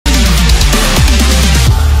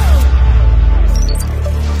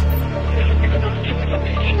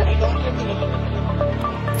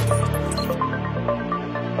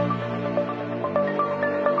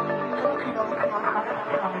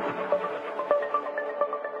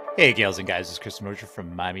Hey, gals and guys, it's Chris Mosier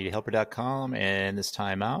from MyMediaHelper.com, and this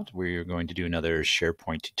time out, we're going to do another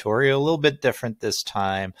SharePoint tutorial, a little bit different this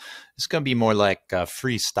time. It's going to be more like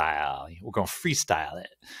freestyle. We're going to freestyle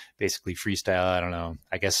it. Basically, freestyle, I don't know.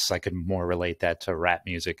 I guess I could more relate that to rap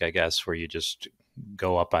music, I guess, where you just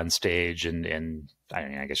go up on stage and I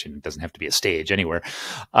mean, I guess it doesn't have to be a stage anywhere,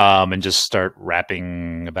 and just start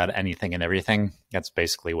rapping about anything and everything. That's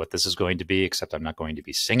basically what this is going to be, except I'm not going to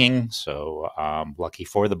be singing. So lucky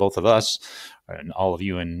for the both of us and all of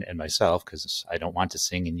you and myself, because I don't want to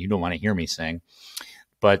sing and you don't want to hear me sing.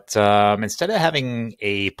 But instead of having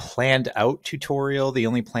a planned out tutorial, the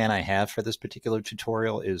only plan I have for this particular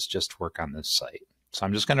tutorial is just work on this site. So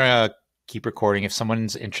I'm just going to keep recording. If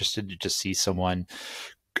someone's interested to just see someone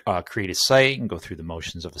create a site and go through the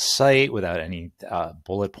motions of a site without any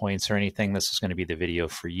bullet points or anything, this is going to be the video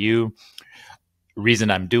for you. Reason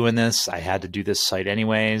I'm doing this, I had to do this site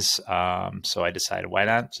anyways, so I decided why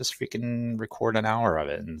not just freaking record an hour of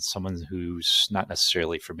it, and someone who's not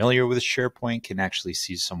necessarily familiar with SharePoint can actually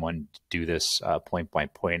see someone do this point by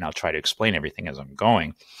point, and I'll try to explain everything as I'm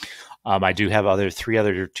going. I do have three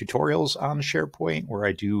other tutorials on SharePoint where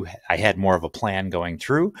I had more of a plan going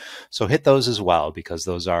through. So hit those as well, because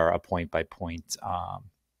those are a point-by-point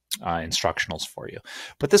instructionals for you.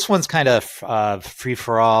 But this one's kind of free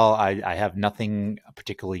for all. I have nothing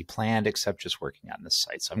particularly planned except just working on this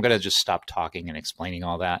site. So I'm going to just stop talking and explaining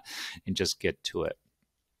all that and just get to it.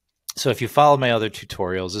 So if you follow my other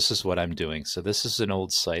tutorials, this is what I'm doing. So this is an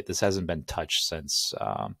old site. This hasn't been touched since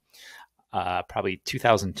probably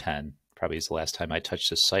 2010, probably is the last time I touched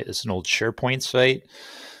this site. This is an old SharePoint site.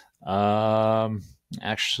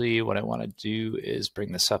 Actually, what I want to do is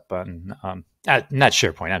bring this up on, not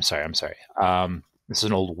SharePoint, I'm sorry. This is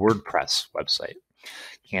an old WordPress website.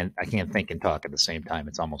 I can't think and talk at the same time.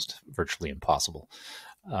 It's almost virtually impossible.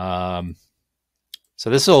 So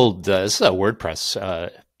this is a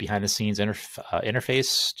WordPress behind the scenes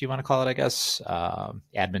interface, do you want to call it, I guess?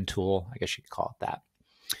 Admin tool, I guess you could call it that.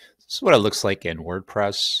 This is what it looks like in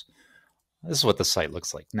WordPress. This is what the site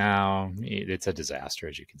looks like now. It's a disaster,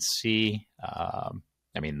 as you can see.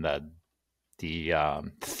 I mean, the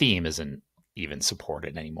theme isn't even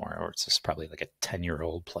supported anymore, or it's just probably like a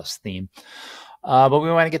 10-year-old plus theme. But we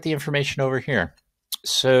want to get the information over here.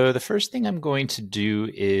 So the first thing I'm going to do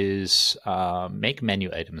is make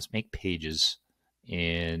menu items, make pages.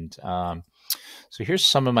 And so here's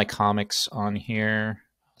some of my comics on here.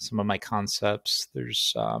 Some of my concepts.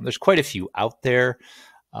 There's quite a few out there.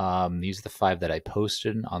 These are the 5 that I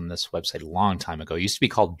posted on this website a long time ago. It used to be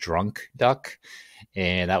called Drunk Duck,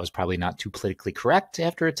 and that was probably not too politically correct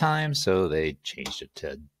after a time, so they changed it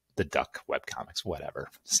to the Duck webcomics, whatever.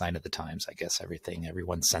 Sign of the times, I guess.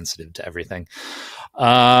 Everyone's sensitive to everything.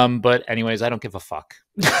 But anyways, I don't give a fuck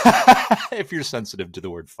if you're sensitive to the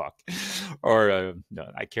word fuck, or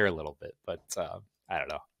no, I care a little bit, but I don't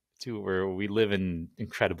know. Where we live in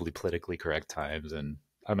incredibly politically correct times, and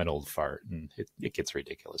I'm an old fart, and it gets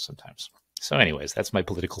ridiculous sometimes. So anyways, that's my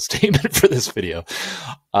political statement for this video.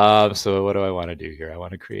 So what do I want to do here? I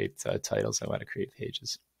want to create titles. I want to create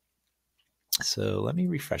pages. So let me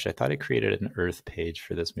refresh. I thought I created an Earth page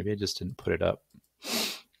for this. Maybe I just didn't put it up.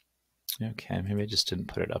 Okay, maybe I just didn't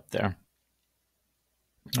put it up there.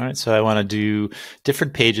 All right, so I want to do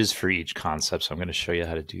different pages for each concept. So I'm going to show you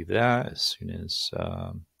how to do that as soon as...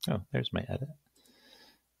 oh, there's my edit.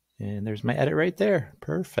 And there's my edit right there.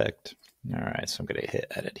 Perfect. All right, so I'm going to hit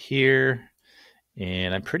edit here.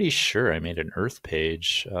 And I'm pretty sure I made an Earth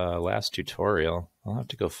page last tutorial. I'll have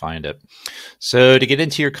to go find it. So to get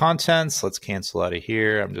into your contents, let's cancel out of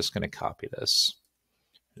here. I'm just going to copy this.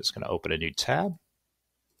 I'm just going to open a new tab.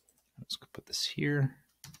 I'm just going to put this here.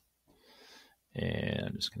 And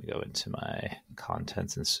I'm just going to go into my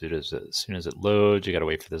contents, and as soon as it loads, you got to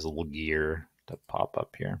wait for this little gear to pop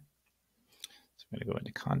up here. So I'm going to go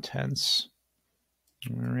into contents.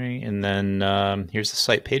 All right, and then here's the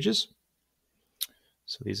site pages.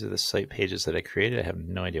 So these are the site pages that I created. I have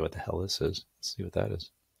no idea what the hell this is. Let's see what that is.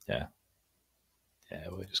 Yeah,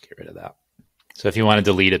 we'll just get rid of that. So if you want to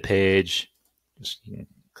delete a page, you can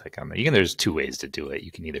click on that. There's 2 ways to do it.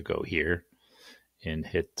 You can either go here and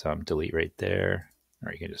hit delete right there,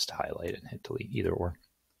 or you can just highlight and hit delete. Either or,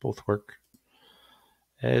 both work.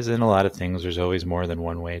 As in a lot of things, there's always more than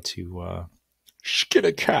one way to skin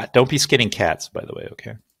a cat. Don't be skinning cats, by the way,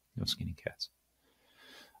 okay? No skinning cats.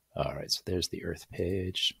 All right, so there's the Earth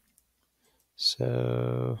page.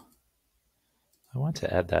 So I want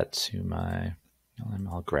to add that to my...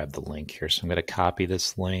 I'll grab the link here. So I'm going to copy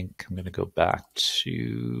this link. I'm going to go back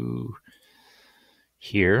to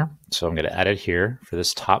here. So I'm going to add it here for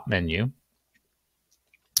this top menu.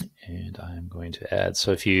 And I'm going to add,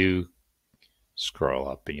 so if you scroll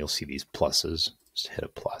up and you'll see these pluses, just hit a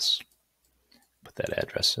plus. Put that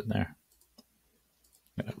address in there.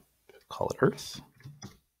 I'm going to call it Earth.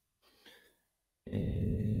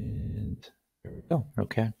 And there we go.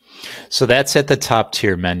 Okay. So that's at the top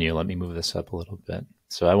tier menu. Let me move this up a little bit.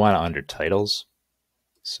 So I want it under titles.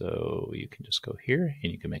 So you can just go here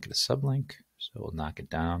and you can make it a sublink. So we'll knock it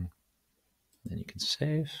down. Then you can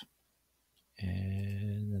save.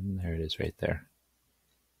 And then there it is right there.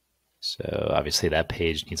 So obviously that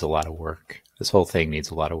page needs a lot of work. This whole thing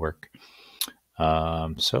needs a lot of work. So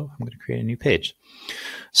I'm going to create a new page.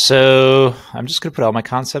 So I'm just going to put all my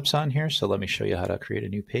concepts on here. So let me show you how to create a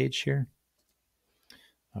new page here.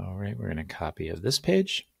 All right, we're going to copy of this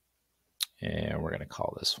page. And we're going to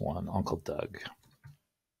call this one Uncle Doug.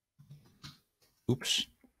 Oops.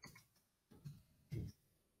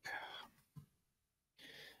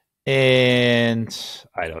 And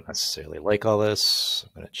I don't necessarily like all this.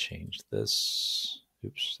 I'm going to change this.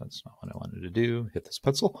 Oops, that's not what I wanted to do. Hit this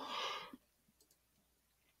pencil.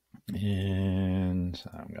 And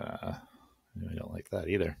I'm going to, I don't like that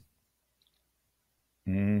either.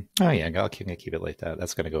 Oh yeah, I'll keep it like that.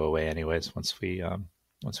 That's going to go away anyways once we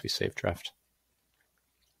save draft.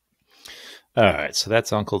 All right, so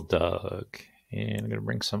that's Uncle Doug. And I'm going to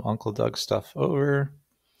bring some Uncle Doug stuff over.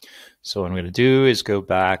 So what I'm going to do is go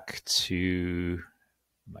back to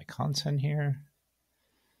my content here.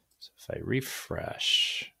 So if I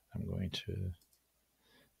refresh, I'm going to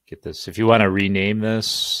get this. If you want to rename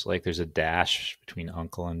this, like there's a dash between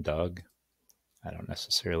Uncle and Doug. I don't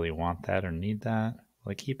necessarily want that or need that.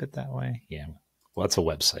 Will I keep it that way? Yeah. Well, it's a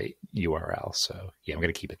website URL. So yeah, I'm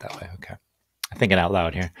going to keep it that way. Okay. I'm thinking out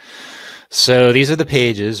loud here. So these are the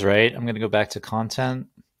pages, right? I'm going to go back to content.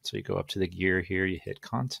 So you go up to the gear here, you hit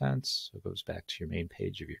content. So it goes back to your main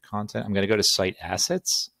page of your content. I'm going to go to site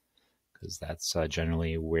assets because that's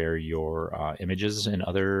generally where your images and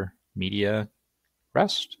other media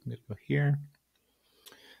rest. I'm going to go here.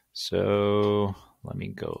 So let me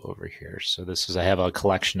go over here. So this is, I have a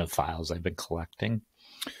collection of files I've been collecting.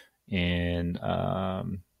 And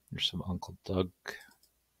there's some Uncle Doug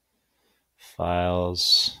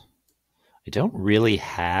files. I don't really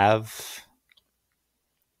have...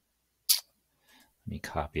 Let me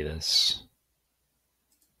copy this.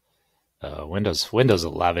 Windows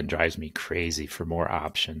 11 drives me crazy for more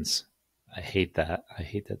options. I hate that. I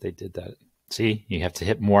hate that they did that. See, you have to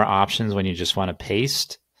hit more options when you just want to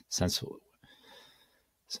paste. Since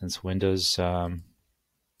Windows 11,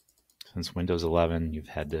 you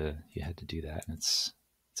had to do that, and it's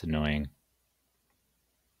annoying.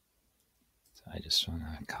 So I just want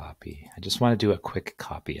to copy. I just want to do a quick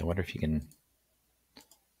copy. I wonder if you can.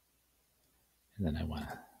 And then I want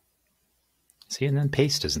to see, and then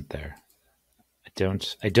paste isn't there.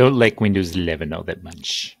 I don't like Windows 11 all that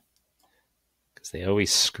much because they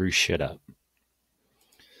always screw shit up.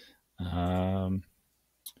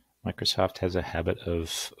 Microsoft has a habit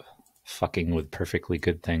of fucking with perfectly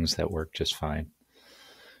good things that work just fine.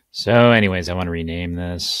 So anyways, I want to rename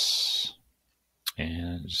this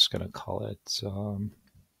and I'm just going to call it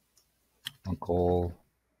Uncle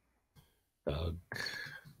Doug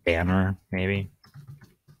Banner, maybe.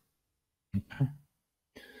 Okay.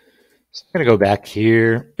 So I'm going to go back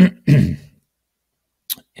here and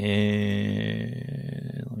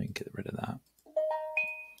let me get rid of that.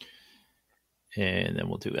 And then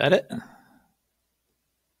we'll do edit.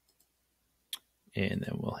 And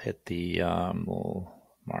then we'll hit the little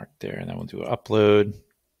mark there, and then we'll do upload.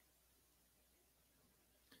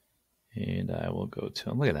 And I will go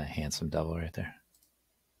to, look at that handsome devil right there.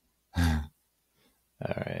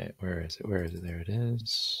 All right, where is it? Where is it? There it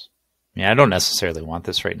is. Yeah, I don't necessarily want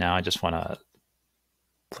this right now. I just want a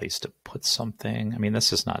place to put something. I mean,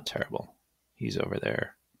 this is not terrible. He's over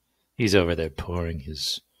there. He's over there pouring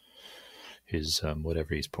his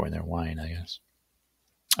whatever he's pouring there, wine, I guess.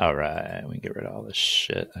 All right, we can get rid of all this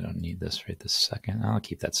shit. I don't need this right this second. I'll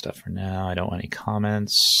keep that stuff for now. I don't want any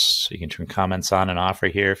comments. So you can turn comments on and off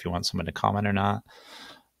right here if you want someone to comment or not.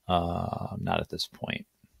 Not at this point.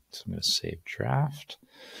 So I'm going to save draft.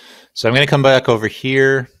 So I'm going to come back over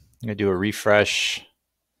here. I'm going to do a refresh.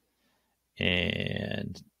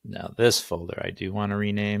 And now this folder I do want to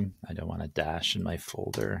rename. I don't want a dash in my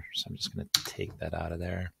folder. So I'm just going to take that out of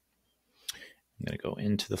there. I'm going to go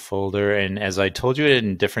into the folder. And as I told you in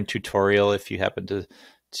a different tutorial, if you happen to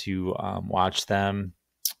watch them,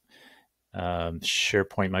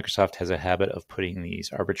 SharePoint Microsoft has a habit of putting these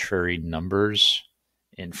arbitrary numbers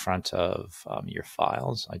in front of your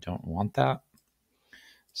files. I don't want that.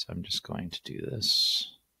 So I'm just going to do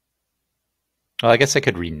this. Well, I guess I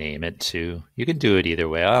could rename it too. You can do it either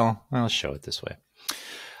way. I'll show it this way.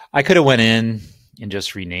 I could have went in and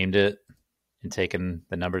just renamed it and taken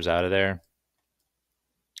the numbers out of there.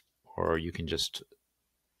 Or you can just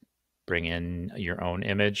bring in your own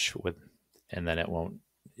image and then it won't,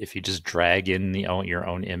 if you just drag in your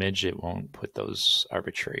own image, it won't put those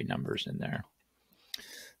arbitrary numbers in there.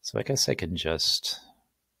 So I guess I can just,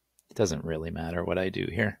 it doesn't really matter what I do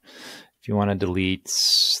here. If you want to delete,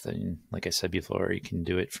 then like I said before, you can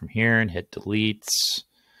do it from here and hit delete,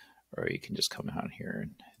 or you can just come out here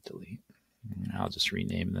and hit delete. And I'll just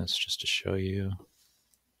rename this just to show you.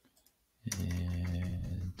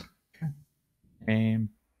 And name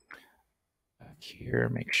back here,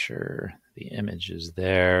 make sure the image is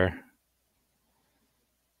there.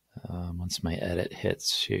 Once my edit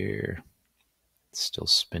hits here, it's still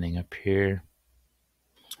spinning up here.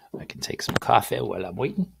 I can take some coffee while I'm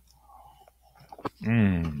waiting.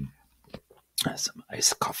 Some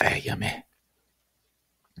iced coffee, yummy.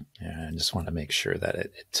 And I just want to make sure that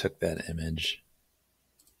it took that image.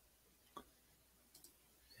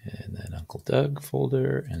 And then Uncle Doug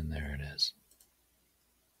folder, and there it is.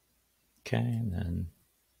 Okay, and then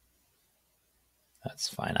that's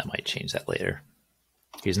fine. I might change that later.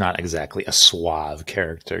 He's not exactly a suave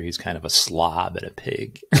character. He's kind of a slob and a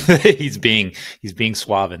pig. he's being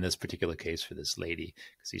suave in this particular case for this lady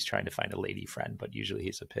because he's trying to find a lady friend, but usually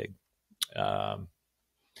he's a pig.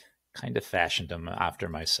 Kind of fashioned him after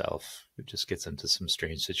myself. It just gets into some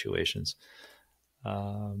strange situations.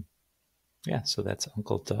 Yeah, so that's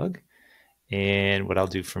Uncle Doug. And what I'll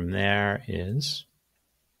do from there is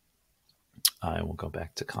I will go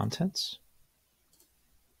back to contents.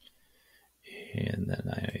 And then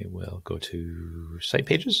I will go to site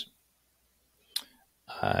pages.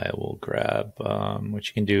 I will grab, what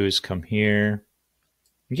you can do is come here.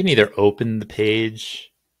 You can either open the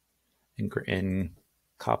page and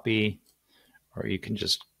copy, or you can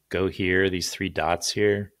just go here, these three dots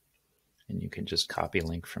here, and you can just copy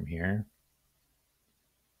link from here.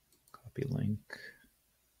 Copy link.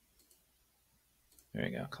 There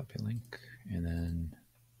you go, copy link. And then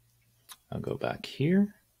I'll go back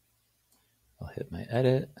here. I'll hit my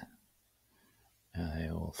edit. I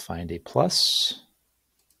will find a plus.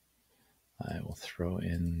 I will throw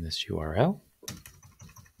in this URL.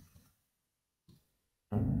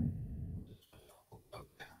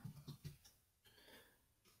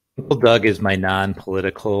 Uncle Doug is my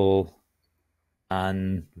non-political,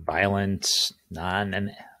 non-violent,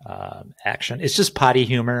 non-action. It's just potty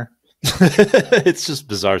humor. It's just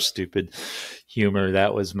bizarre, stupid humor.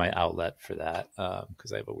 That was my outlet for that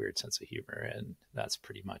because I have a weird sense of humor, and that's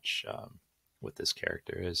pretty much what this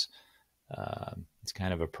character is. It's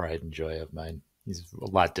kind of a pride and joy of mine. He's a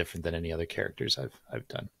lot different than any other characters I've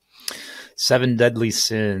done. 7 Deadly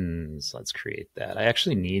Sins. Let's create that. I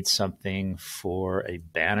actually need something for a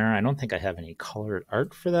banner. I don't think I have any colored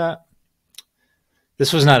art for that.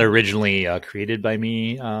 This was not originally created by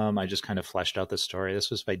me. I just kind of fleshed out the story. This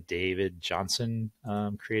was by David Johnson,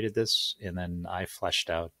 created this, and then I fleshed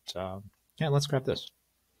out, yeah, let's grab this.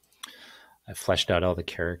 I fleshed out all the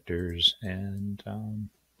characters and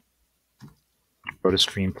wrote a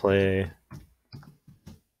screenplay,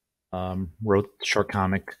 wrote short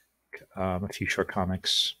comic, a few short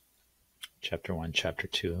comics, chapter 1, chapter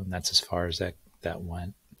 2, and that's as far as that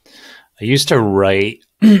went. I used to write,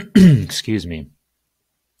 excuse me,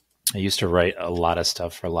 I used to write a lot of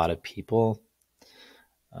stuff for a lot of people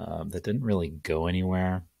that didn't really go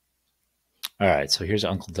anywhere. All right, so here's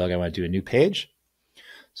Uncle Doug. I want to do a new page.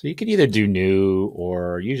 So you can either do new,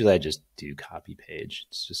 or usually I just do copy page.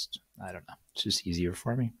 It's just, I don't know. It's just easier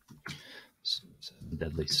for me. So,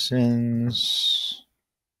 Deadly Sins.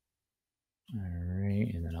 All right,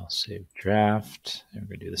 and then I'll save draft. And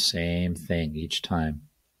we're going to do the same thing each time.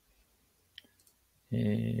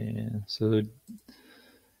 And so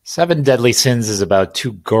 7 Deadly Sins is about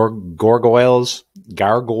 2 gargoyles,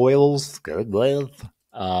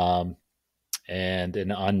 and an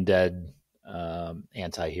undead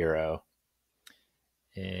anti-hero.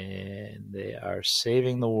 And they are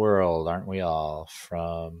saving the world, aren't we all,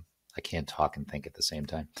 from... I can't talk and think at the same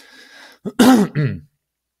time.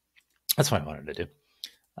 That's what I wanted to do.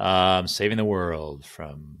 Saving the world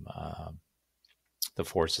from the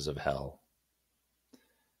forces of hell.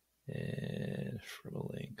 And from a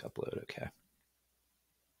link, upload, okay.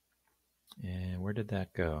 And where did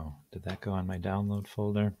that go? Did that go on my download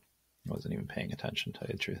folder? I wasn't even paying attention, to tell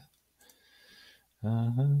you the truth.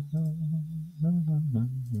 I'll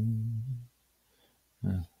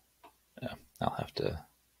have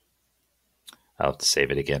to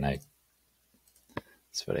save it again.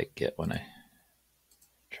 That's what I get when I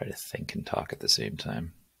Try to think and talk at the same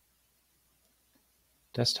time.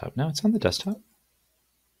 Desktop. No, it's on the desktop.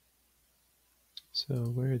 So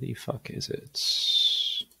where the fuck is it?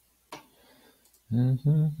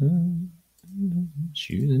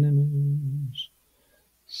 Choose an image.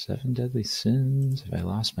 7 deadly sins. Have I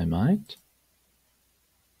lost my mind?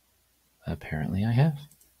 Apparently I have.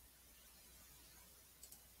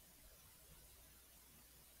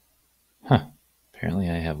 Huh. Apparently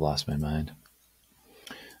I have lost my mind.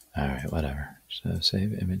 All right, whatever. So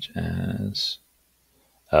save image as...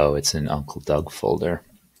 Oh, it's in Uncle Doug folder.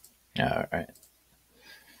 All right.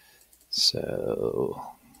 So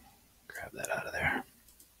grab that out of there.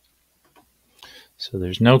 So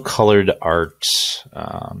there's no colored art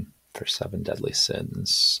for 7 Deadly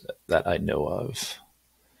Sins that I know of.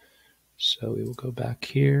 So we will go back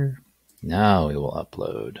here. Now we will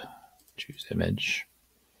upload. Choose image.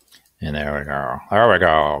 And there we go. There we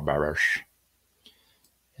go, Barish.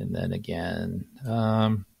 And then again,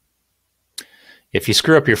 if you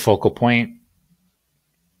screw up your focal point,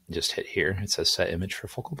 just hit here. It says set image for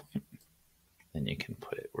focal point. Then you can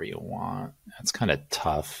put it where you want. That's kind of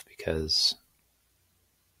tough because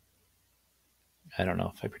I don't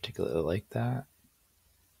know if I particularly like that.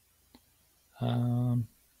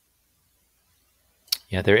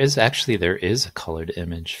 Yeah, there is a colored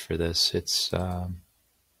image for this. It's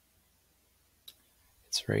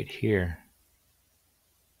right here.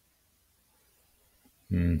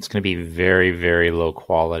 It's going to be very, very low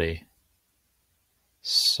quality.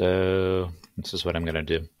 So this is what I'm going to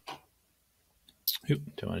do. Oop,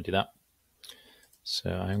 don't want to do that. So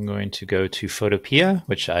I'm going to go to Photopea,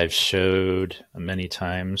 which I've showed many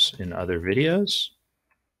times in other videos.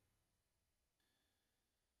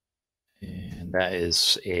 And that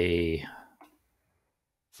is a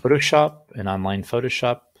Photoshop, an online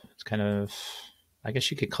Photoshop. It's kind of, I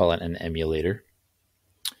guess you could call it an emulator.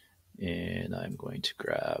 And I'm going to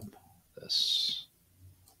grab this.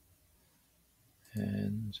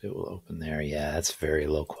 And it will open there. Yeah, it's very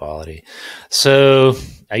low quality. So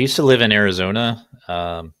I used to live in Arizona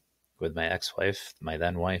with my ex-wife, my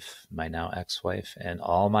then wife, my now ex-wife, and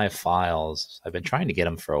all my files, I've been trying to get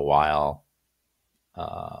them for a while.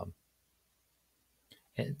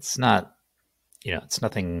 It's not, it's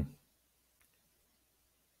nothing.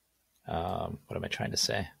 What am I trying to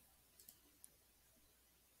say?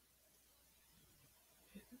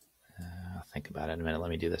 I'll think about it in a minute. Let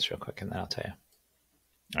me do this real quick and then I'll tell you.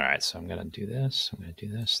 All right, so I'm going to do this. I'm going to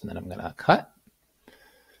do this, and then I'm going to cut.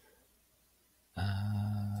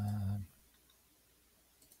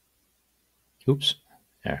 Oops.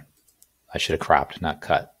 There. I should have cropped, not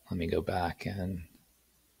cut. Let me go back and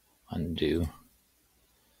undo.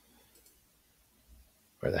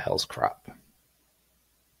 Where the hell's crop?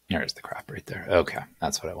 There's the crop right there. Okay,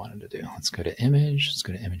 that's what I wanted to do. Let's go to image. Let's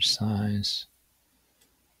go to image size.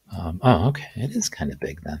 Oh, okay. It is kind of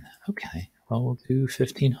big then. Okay. Well, we'll do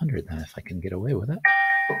 1500 then if I can get away with it.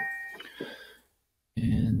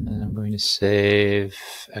 And then I'm going to save,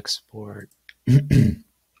 export,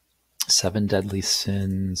 7 Deadly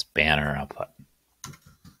Sins banner I'll put.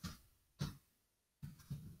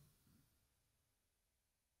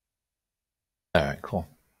 All right, cool.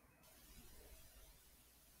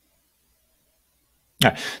 All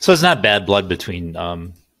right, so it's not bad blood between,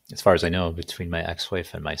 as far as I know, between my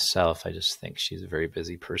ex-wife and myself. I just think she's a very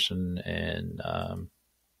busy person, and I've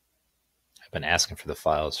been asking for the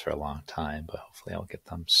files for a long time, but hopefully I'll get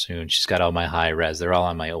them soon. She's got all my high res. They're all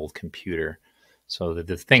on my old computer. So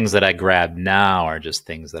the things that I grab now are just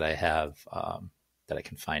things that I have that I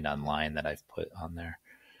can find online that I've put on there.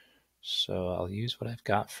 So I'll use what I've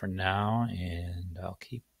got for now, and I'll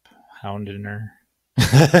keep hounding her.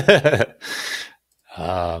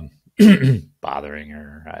 Bothering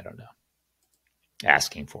her, I don't know.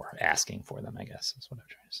 Asking for them, I guess is what I'm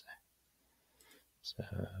trying to say. So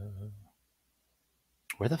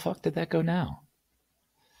where the fuck did that go now?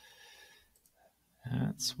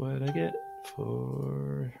 That's what I get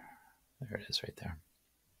for, there it is right there.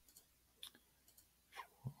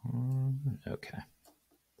 Okay.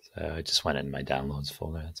 So I just went in my downloads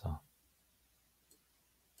folder, that's all.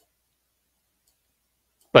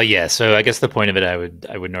 But yeah, so I guess the point of it,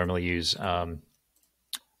 I would normally use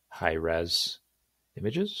high res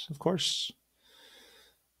images, of course.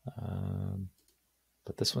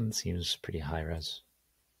 But this one seems pretty high res.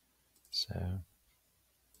 So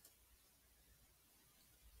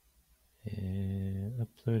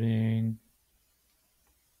uploading.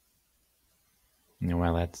 And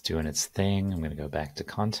while that's doing its thing, I'm going to go back to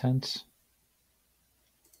content.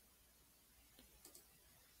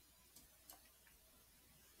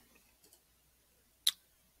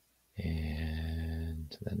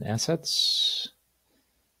 And And then assets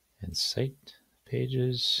and site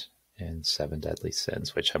pages and 7 deadly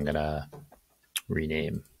sins, which I'm going to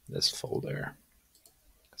rename this folder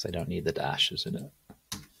because I don't need the dashes in it.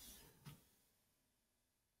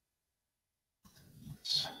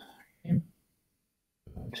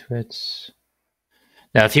 Go to it.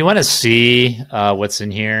 Now, if you want to see what's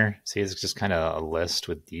in here, see it's just kind of a list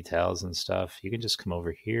with details and stuff. You can just come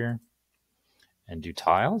over here and do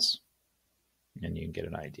tiles, and you can get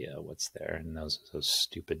an idea of what's there. And those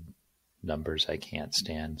stupid numbers I can't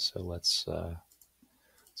stand. So let's go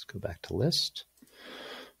back to list.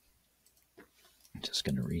 I'm just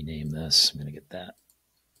going to rename this. I'm going to get that.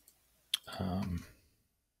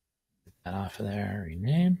 Get that off of there.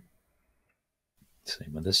 Rename.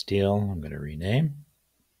 Same with this deal. I'm going to rename.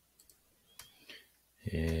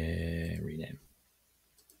 Rename.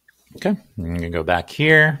 Okay, I'm going to go back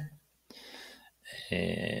here,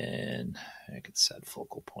 and I could set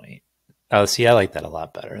focal point. Oh, see, I like that a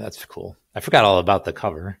lot better. That's cool. I forgot all about the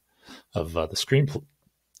cover of the screenplay.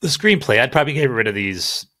 The screenplay. I'd probably get rid of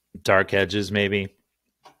these dark edges, maybe.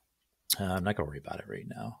 I'm not going to worry about it right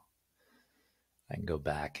now. I can go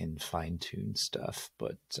back and fine tune stuff,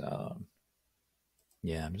 but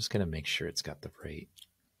yeah, I'm just going to make sure it's got the right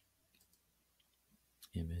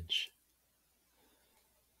image.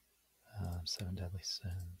 7 deadly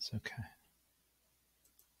sins. Okay.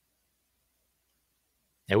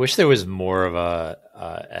 I wish there was more of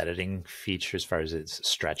a editing feature as far as its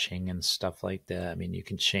stretching and stuff like that. I mean, you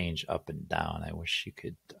can change up and down. I wish you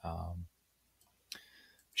could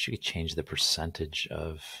change the percentage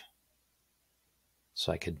of,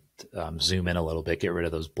 so I could zoom in a little bit, get rid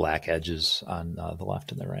of those black edges on the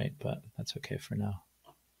left and the right, but that's okay for now.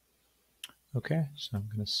 Okay, so I'm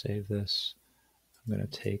going to save this. I'm going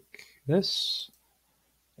to take this,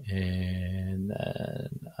 and then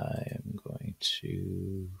I am going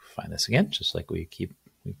to find this again, just like we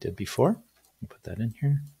did before. We'll put that in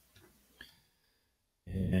here,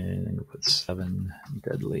 and we'll put 7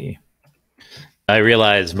 deadly. I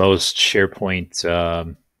realize most SharePoint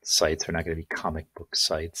sites are not going to be comic book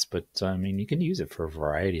sites, but I mean, you can use it for a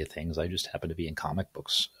variety of things. I just happen to be in comic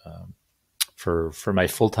books. For my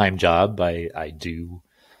full-time job, I do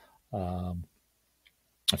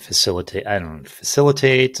facilitate.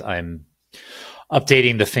 I'm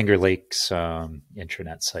updating the Finger Lakes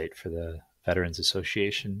intranet site for the Veterans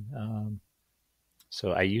Association.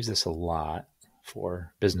 So I use this a lot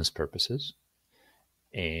for business purposes.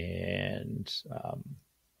 And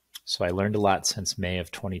so I learned a lot since May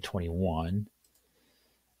of 2021.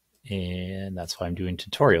 And that's why I'm doing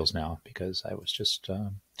tutorials now, because I was just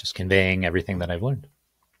conveying everything that I've learned.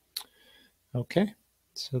 Okay,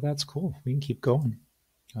 so that's cool. We can keep going.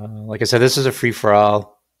 Like I said, this is a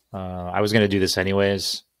free-for-all. I was going to do this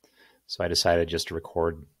anyways, so I decided just to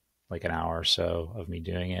record like an hour or so of me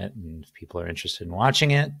doing it. And if people are interested in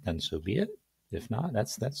watching it, then so be it. If not,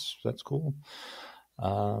 that's cool.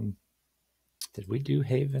 Did we do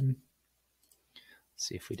Haven? Let's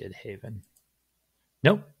see if we did Haven.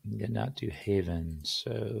 Nope, did not do Haven.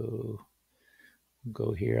 So we'll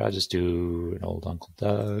go here. I'll just do an old Uncle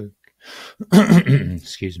Doug.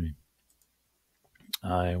 Excuse me.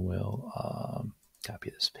 I will copy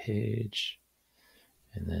this page,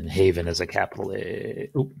 and then Haven is a capital A,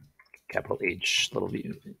 capital H, little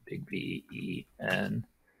v, big V, E, N.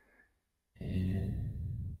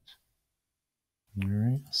 And all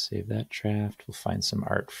right, I'll save that draft. We'll find some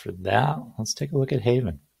art for that. Let's take a look at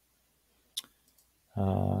Haven.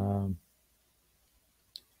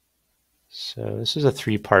 So this is a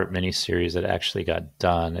 3-part miniseries that actually got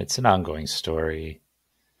done. It's an ongoing story.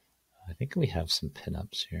 I think we have some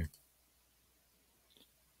pinups here.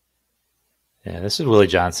 Yeah, this is Willie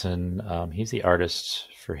Johnson. He's the artist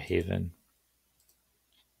for Haven.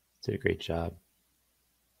 Did a great job.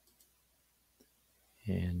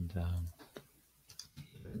 And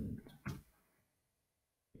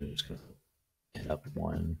I'm just going to hit up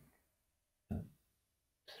one. Let's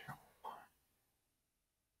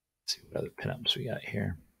see what other pinups we got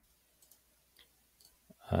here.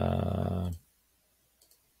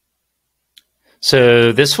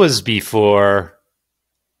 So this was before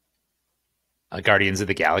Guardians of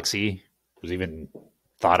the Galaxy was even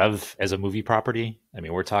thought of as a movie property. I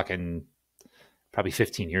mean, we're talking probably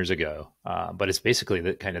 15 years ago, but it's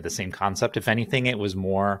basically kind of the same concept. If anything, it was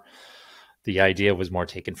more, the idea was more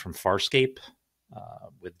taken from Farscape,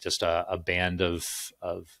 with just a band of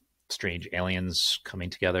strange aliens coming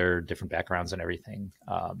together, different backgrounds and everything,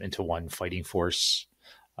 into one fighting force.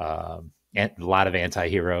 And a lot of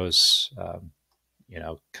anti-heroes, you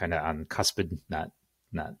know, kind of on cusped, not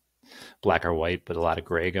black or white, but a lot of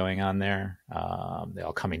gray going on there. They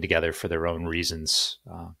all coming together for their own reasons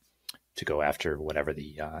to go after whatever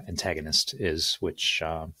the antagonist is, which,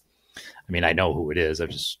 I mean, I know who it is. I'm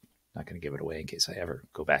just not going to give it away in case I ever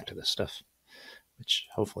go back to this stuff, which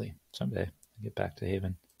hopefully someday I get back to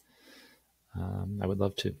Haven. I would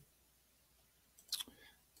love to.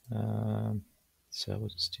 So we'll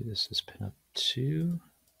just do this as pinup 2.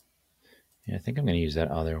 Yeah, I think I'm going to use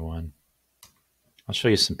that other one. I'll show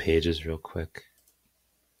you some pages real quick.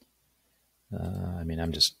 I mean,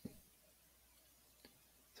 I'm just...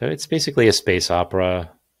 So it's basically a space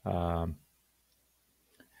opera.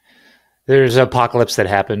 There's an apocalypse that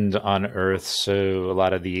happened on Earth, so a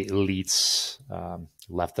lot of the elites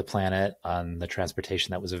left the planet on the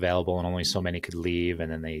transportation that was available, and only so many could leave,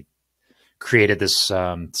 and then they created this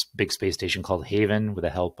big space station called Haven with the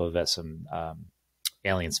help of some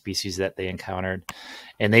alien species that they encountered.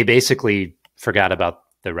 And they basically forgot about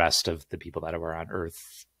the rest of the people that were on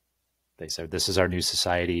Earth. They said, this is our new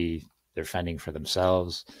society. They're fending for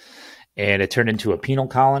themselves. And it turned into a penal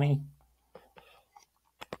colony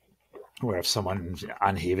where if someone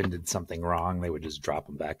on Haven did something wrong, they would just drop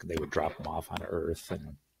them back. They would drop them off on Earth.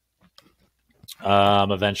 And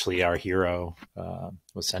eventually our hero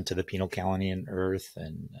was sent to the penal colony in Earth,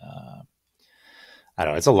 and I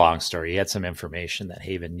don't know, it's a long story. He had some information that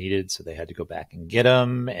Haven needed, so they had to go back and get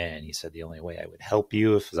him, and he said the only way I would help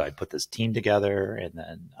you is I put this team together. And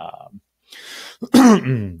then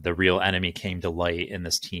the real enemy came to light, and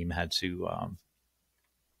this team had to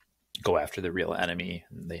go after the real enemy.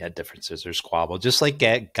 And they had differences or squabble, just like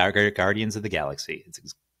Guardians of the Galaxy.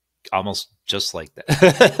 It's almost just like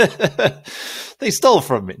that. They stole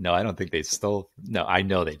from me. No, I don't think they stole. No, I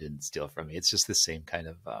know they didn't steal from me. It's just the same kind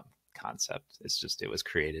of concept. It's just, it was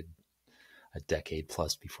created a decade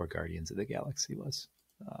plus before Guardians of the Galaxy was.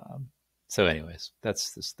 So anyways,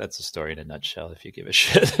 that's a story in a nutshell if you give a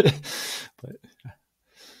shit. But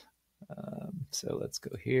so let's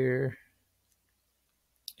go here.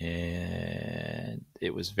 And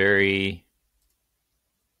it was very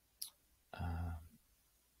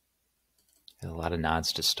a lot of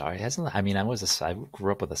nods to Star. It hasn't. I mean, I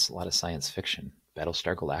grew up with a lot of science fiction,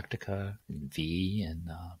 Battlestar Galactica, and V,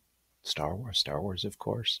 and Star Wars, of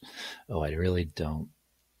course. Oh, I really don't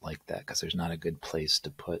like that because there's not a good place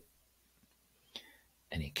to put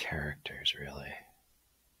any characters, really.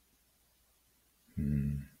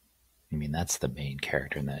 I mean, that's the main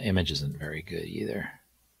character, and the image isn't very good either.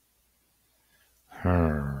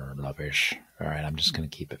 Lovish. All right, I'm just going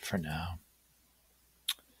to keep it for now.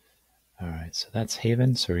 All right, so that's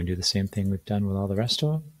Haven. So we're going to do the same thing we've done with all the rest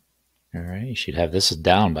of them. All right, you should have this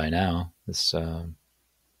down by now. This, no,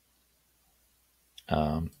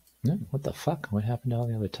 what the fuck? What happened to all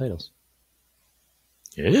the other titles?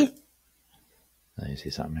 Yeah? Let me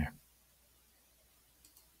see something here.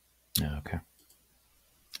 Oh, okay.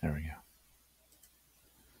 There we go.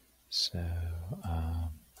 So,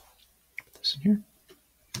 put this in here.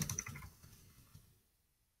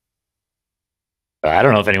 I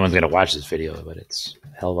don't know if anyone's going to watch this video, but it's a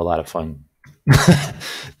hell of a lot of fun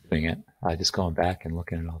doing it. Just going back and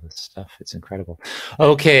looking at all this stuff. It's incredible.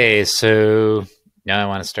 Okay, so now I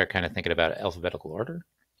want to start kind of thinking about alphabetical order.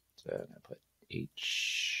 So I'm going to put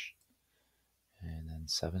H and then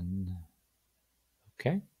 7.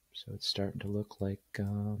 Okay, so it's starting to look like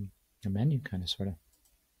a menu, kind of, sort of.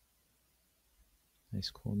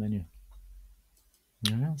 Nice, cool menu.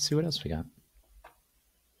 All right, let's see what else we got.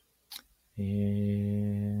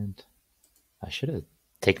 And I should have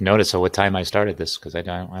taken notice of what time I started this because I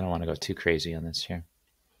don't want to go too crazy on this here.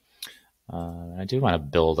 I do want to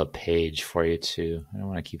build a page for you too. I don't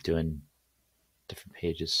want to keep doing different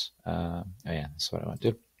pages. Oh yeah, that's what I want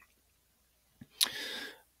to do.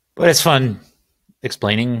 But it's fun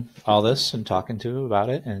explaining all this and talking to you about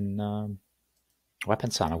it. And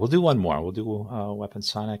Weapon Sonic. We'll do one more. We'll do Weapon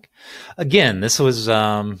Sonic. Again, this was,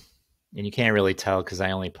 and you can't really tell because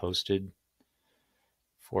I only posted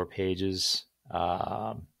 4 pages.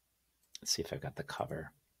 Let's see if I've got the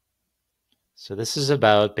cover. So this is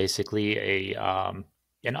about basically an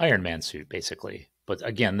Iron Man suit, basically. But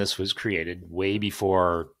again, this was created way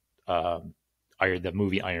before the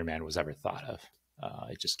movie Iron Man was ever thought of.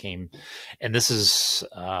 It just came, and this is,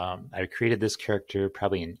 I created this character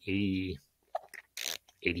probably in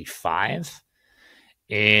 85,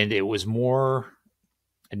 and it was more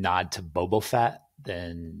a nod to Boba Fett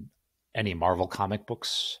than any Marvel comic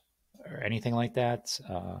books or anything like that.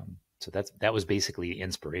 So that was basically the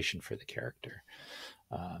inspiration for the character.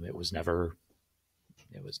 It was never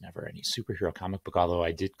any superhero comic book, although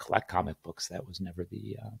I did collect comic books. That was never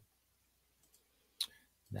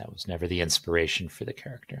That was never the inspiration for the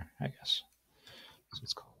character, I guess. So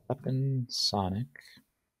it's called Weapon Sonic.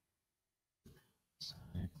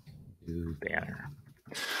 Sonic New Banner.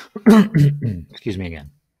 Excuse me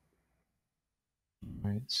again.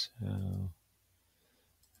 All right, so I'm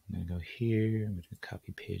going to go here. I'm going to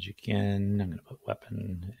copy page again. I'm going to put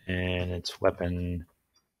weapon, and it's weapon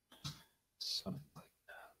Sonic like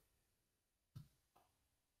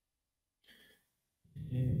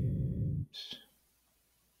that. And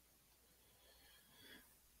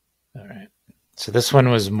all right. So this one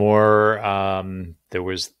was more, there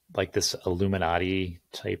was like this Illuminati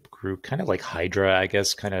type group, kind of like Hydra, I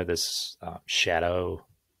guess, kind of this shadow.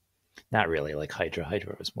 Not really like Hydra.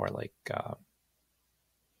 Hydra was more like, how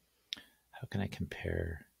can I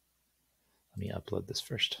compare? Let me upload this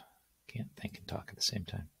first. Can't think and talk at the same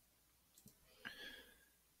time.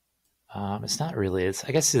 It's not really. It's,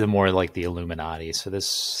 I guess, it's more like the Illuminati. So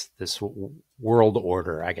this world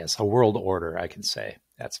order, I guess, a world order, I can say.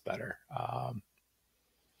 That's better.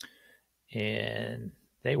 And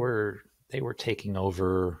they were taking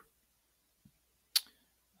over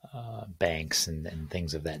banks and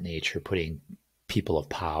things of that nature, putting people of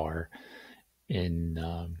power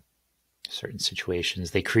in certain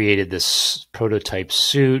situations. They created this prototype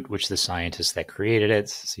suit, which the scientist that created it,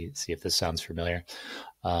 see if this sounds familiar,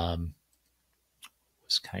 was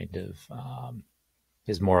kind of,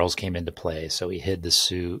 his morals came into play. So he hid the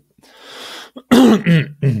suit.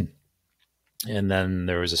 And then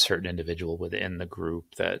there was a certain individual within the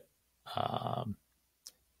group that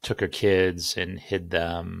took her kids and hid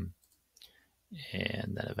them.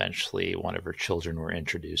 And then eventually one of her children were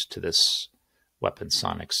introduced to this Weapon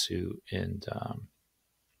Sonic suit, and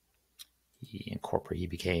he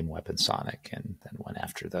became Weapon Sonic, and then went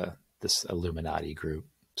after this Illuminati group.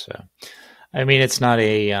 So, I mean, it's not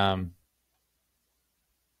a,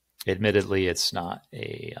 admittedly, it's not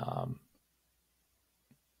a,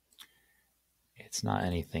 it's not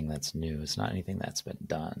anything that's new. It's not anything that's been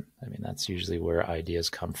done. I mean, that's usually where ideas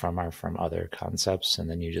come from, are from other concepts, and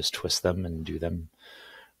then you just twist them and do them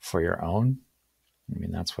for your own. I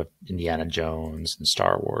mean, that's what Indiana Jones and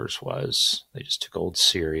Star Wars was. They just took old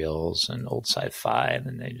serials and old sci-fi, and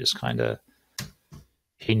then they just kind of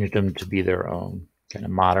changed them to be their own, kind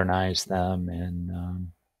of modernized them.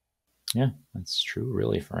 And yeah, that's true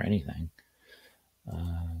really for anything.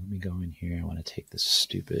 Let me go in here. I want to take this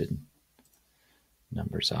stupid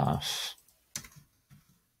numbers off.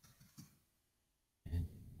 And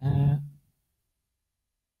that.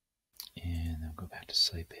 And I'll go back to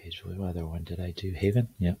site page. What other one did I do? Haven?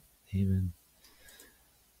 Yep, Haven.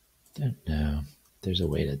 Don't know. There's a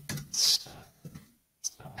way to stop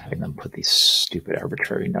having them put these stupid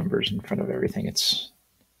arbitrary numbers in front of everything. It's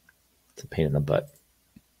a pain in the butt.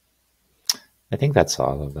 I think that's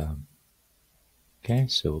all of them. Okay,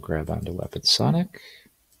 so we'll grab onto Weapon Sonic.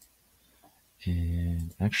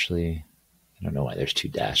 And actually, I don't know why there's two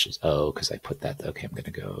dashes. Oh, because I put that. Okay, I'm going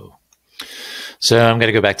to go. So I'm going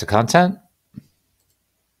to go back to content. I'm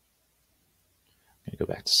going to go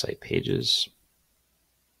back to site pages.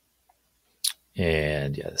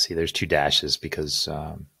 And yeah, see, there's two dashes because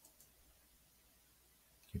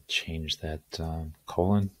you changed that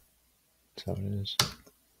colon. Is that what it is?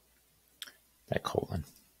 That colon.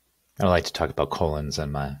 I don't like to talk about colons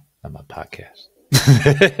on my podcast.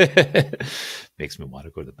 Makes me want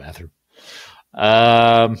to go to the bathroom.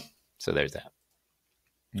 So there's that.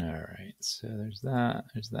 All right. So there's that.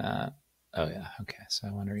 There's that. Oh yeah. Okay. So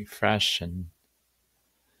I want to refresh and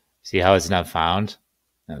see how it's not found.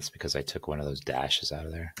 That's because I took one of those dashes out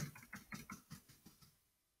of there.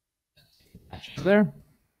 There.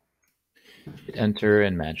 Hit enter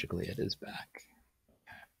and magically it is back.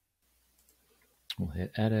 Okay. We'll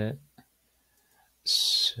hit edit.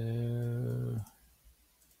 So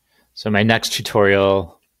my next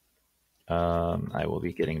tutorial, I will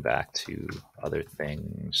be getting back to other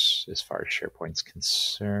things as far as SharePoint's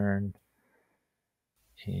concerned.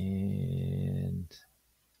 And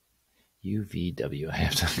UVW, I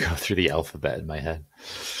have to go through the alphabet in my head.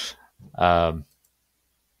 So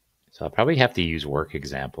I'll probably have to use work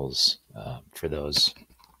examples for those.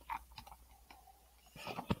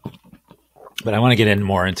 But I want to get in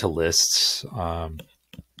more into lists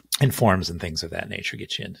and forms and things of that nature,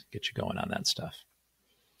 get you going on that stuff.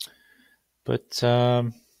 But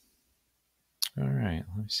all right,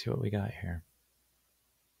 let me see what we got here.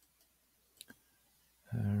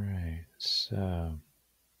 All right, so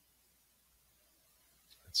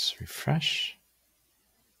let's refresh.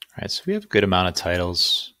 All right, so we have a good amount of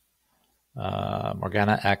titles.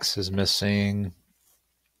 Morgana X is missing.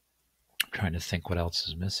 I'm trying to think what else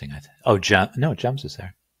is missing. Oh, Gems is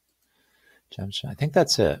there. I think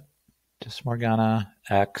that's it. Just Morgana,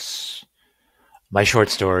 X, my short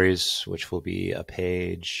stories, which will be a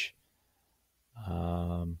page.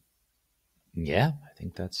 Yeah, I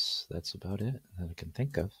think that's about it that I can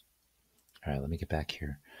think of. All right, let me get back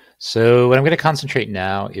here. So what I'm going to concentrate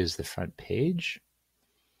now is the front page.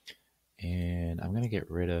 And I'm going to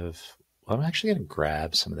get rid of, well, I'm actually going to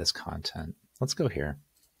grab some of this content. Let's go here.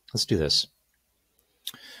 Let's do this.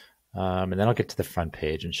 And then I'll get to the front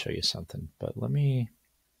page and show you something. But I'm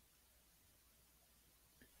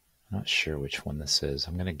not sure which one this is.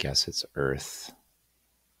 I'm going to guess it's Earth.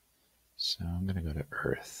 So I'm going to go to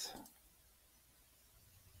Earth.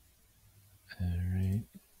 All right.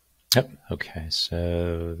 Yep. Okay.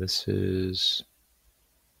 So this is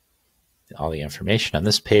all the information on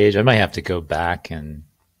this page. I might have to go back and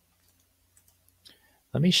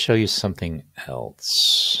let me show you something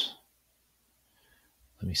else.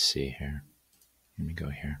 Let me see here. Let me go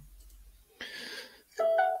here.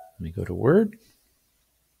 Let me go to Word.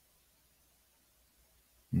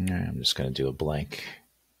 All right, I'm just going to do a blank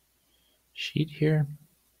sheet here.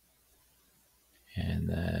 And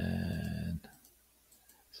then,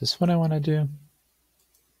 is this what I want to do?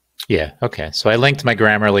 Yeah, okay. So I linked my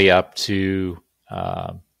Grammarly up to,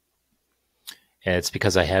 and it's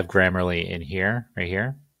because I have Grammarly in here, right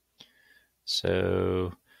here.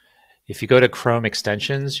 So if you go to Chrome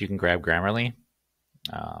extensions, you can grab Grammarly.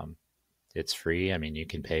 It's free. I mean, you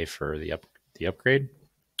can pay for the upgrade,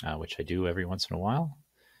 which I do every once in a while.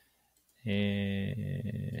 And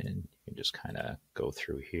you can just kind of go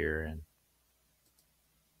through here. And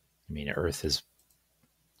I mean, Earth is,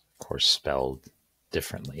 of course, spelled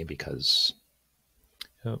differently because,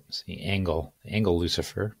 see, angle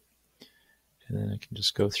Lucifer. And then I can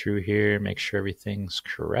just go through here, make sure everything's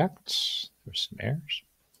correct. There's some errors.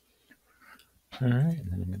 All right,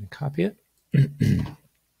 and then I'm going to copy it.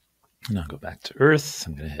 And I'll go back to Earth.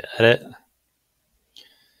 I'm going to hit Edit.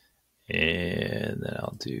 And then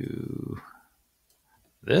I'll do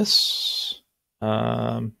this.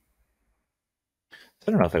 I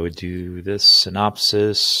don't know if I would do this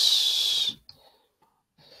synopsis.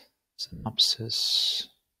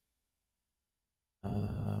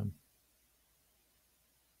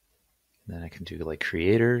 Then I can do like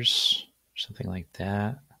creators or something like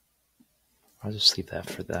that. I'll just leave that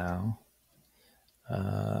for now.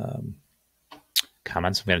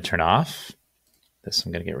 Comments I'm going to turn off. This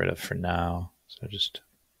I'm going to get rid of for now. So just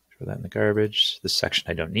throw that in the garbage. This section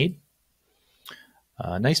I don't need.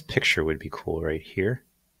 A nice picture would be cool right here.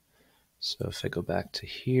 So if I go back to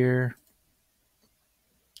here,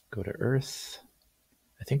 go to Earth,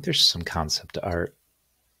 I think there's some concept art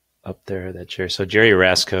up there that Jerry. So Jerry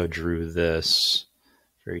Rasco drew this.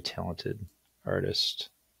 Very talented artist.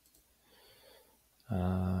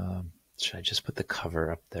 Should I just put the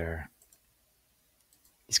cover up there?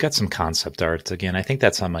 He's got some concept art. Again, I think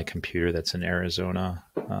that's on my computer that's in Arizona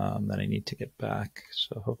that I need to get back.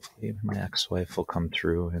 So hopefully my ex-wife will come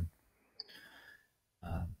through and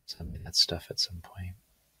send me that stuff at some point.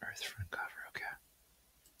 Earth front cover,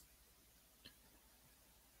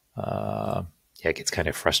 okay. Yeah, it gets kind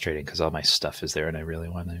of frustrating because all my stuff is there and I really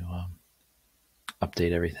want to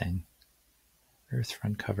update everything. Earth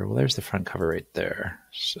front cover. Well, there's the front cover right there.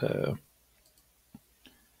 So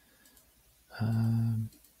I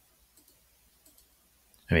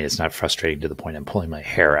mean, it's not frustrating to the point I'm pulling my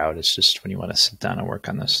hair out. It's just when you want to sit down and work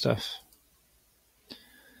on this stuff.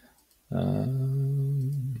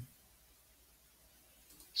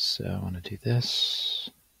 So I want to do this.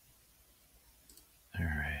 All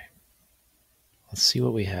right. Let's see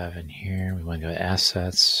what we have in here. We want to go to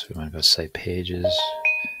assets. We want to go site pages.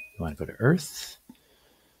 We want to go to Earth.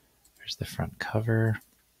 There's the front cover.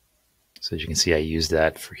 So as you can see, I used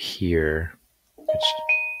that for here.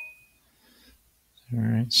 All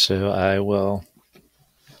right, so I will,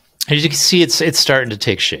 as you can see, it's starting to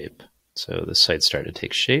take shape. So the site's starting to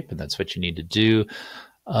take shape, and that's what you need to do.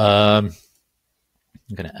 I'm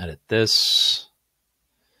going to edit this.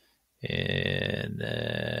 And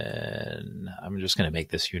then I'm just going to make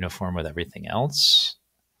this uniform with everything else.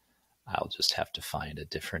 I'll just have to find a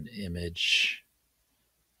different image.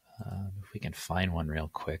 If we can find one real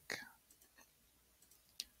quick.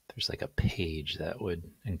 There's like a page that would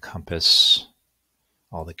encompass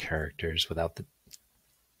all the characters without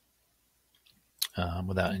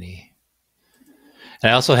any.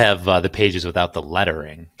 And I also have the pages without the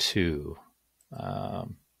lettering too.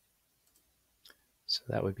 So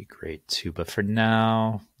that would be great too. But for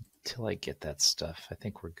now, till I get that stuff, I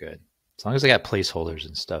think we're good. As long as I got placeholders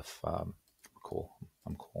and stuff, cool.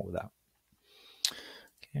 I'm cool with that.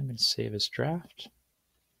 Okay, I'm going to save as draft.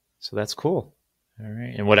 So that's cool. All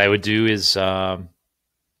right, and what I would do is put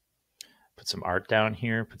some art down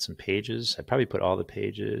here, put some pages. I'd probably put all the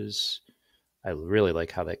pages. I really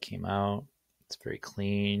like how that came out. It's very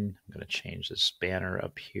clean. I'm going to change this banner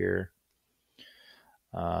up here.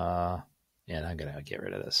 And I'm going to get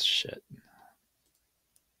rid of this shit.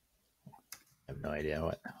 I have no idea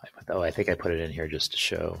what I put. Oh, I think I put it in here just to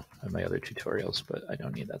show my other tutorials, but I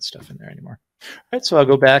don't need that stuff in there anymore. All right, so I'll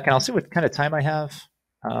go back and I'll see what kind of time I have.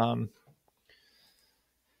 I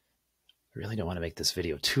really don't want to make this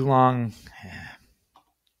video too long.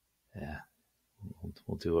 Yeah,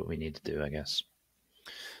 we'll do what we need to do, I guess.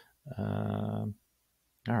 All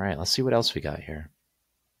right, let's see what else we got here.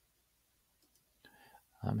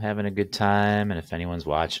 I'm having a good time, and if anyone's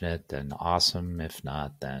watching it, then awesome. If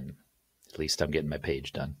not, then at least I'm getting my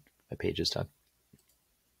page done. My page is done.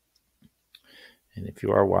 And if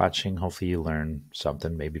you are watching, hopefully you learn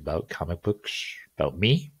something maybe about comic books, about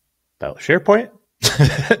me, about SharePoint.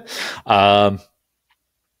 Oh,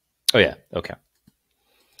 yeah. Okay.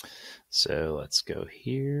 So let's go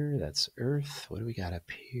here. That's Earth. What do we got up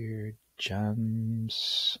here?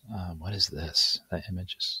 Gems. What is this? That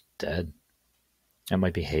image is dead. That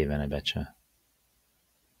might be Haven, I betcha.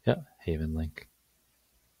 Yep, Haven link.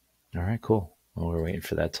 All right, cool. Well, we're waiting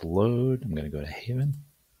for that to load. I'm going to go to Haven.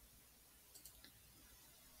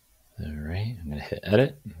 All right, I'm going to hit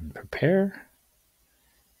edit and prepare.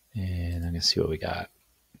 And I'm going to see what we got.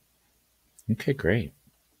 Okay, great.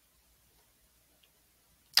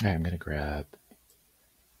 All right, I'm going to grab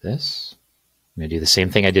this. I'm going to do the same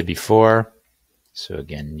thing I did before. So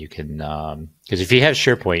again, you can, because if you have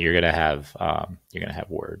SharePoint, you're going to have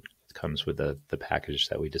Word. It comes with the package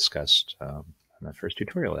that we discussed in the first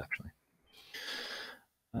tutorial, actually.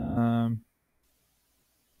 All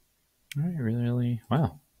right, really,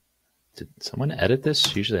 wow. Did someone edit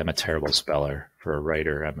this? Usually I'm a terrible speller. For a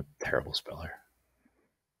writer, I'm a terrible speller.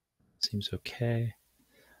 Seems okay.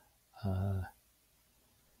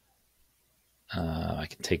 I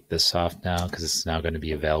can take this off now because it's now going to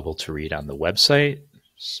be available to read on the website.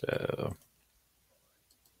 So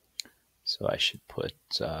I should put,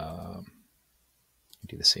 do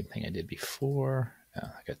the same thing I did before. Oh,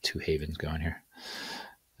 I got two havens going here.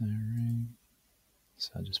 All right. So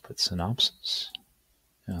I'll just put synopsis.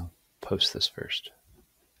 I'll post this first.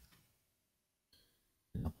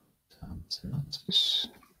 Synopsis.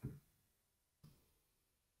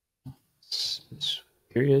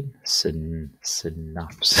 Period. Synopsis.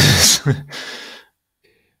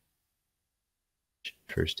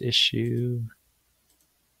 First issue.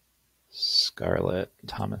 Scarlet.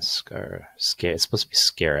 Thomas Scar. It's supposed to be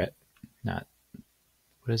Scarlet, not.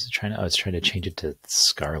 What is it trying to? Oh, it's trying to change it to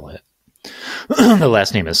Scarlet. The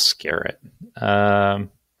last name is Scarlet. So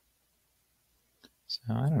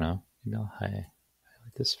I don't know. Maybe I'll highlight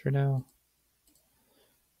this for now.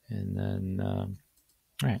 And then, all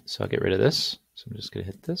right, so I'll get rid of this. So I'm just going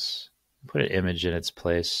to hit this, put an image in its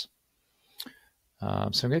place. So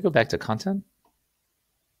I'm going to go back to content,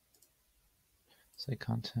 site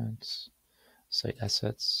contents, site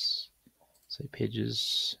assets, site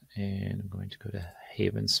pages, and I'm going to go to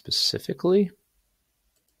Haven specifically.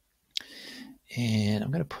 And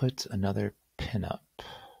I'm going to put another pinup.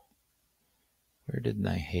 Where did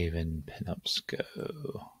my Haven pinups go?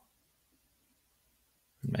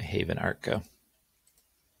 Where'd my Haven art go?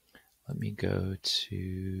 Let me go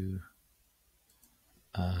to,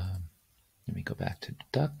 let me go back to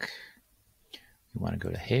Duck. We want to go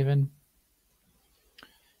to Haven.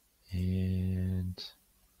 And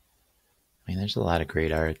I mean, there's a lot of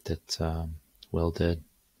great art that Will did.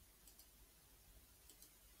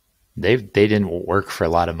 They didn't work for a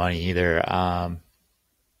lot of money either.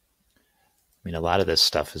 I mean, a lot of this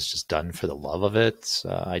stuff is just done for the love of it.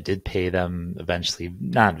 I did pay them eventually,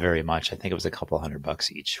 not very much. I think it was a couple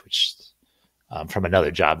 $100 each, which from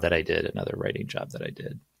another job that I did, another writing job that I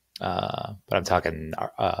did. But I'm talking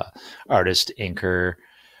artist, inker,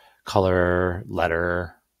 color,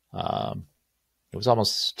 letter. It was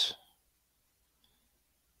almost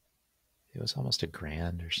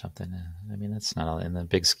 $1,000 or something. I mean, that's not in the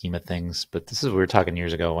big scheme of things, but this is, we were talking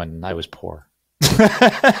years ago when I was poor.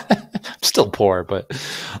 I'm still poor, but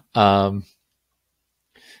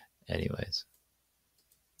anyways,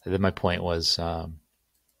 then my point was they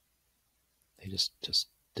just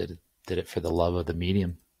did it for the love of the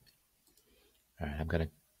medium. All right, I'm gonna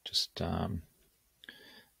just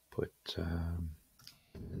put 3,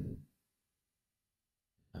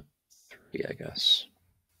 I guess.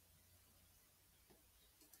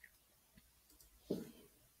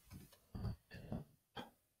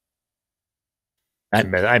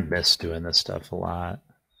 I miss doing this stuff a lot.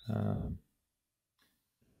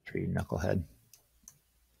 Tree knucklehead.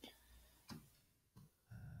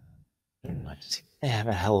 I have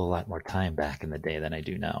a hell of a lot more time back in the day than I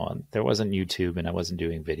do now. There wasn't YouTube and I wasn't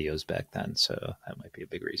doing videos back then, so that might be a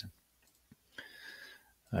big reason.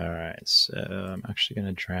 All right, so I'm actually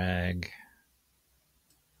going to drag.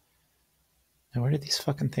 Now, where did these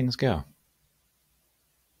fucking things go?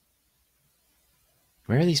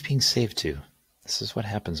 Where are these being saved to? This is what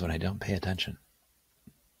happens when I don't pay attention.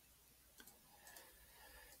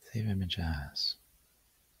 Save image as.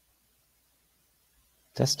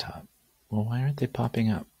 Desktop. Well, why aren't they popping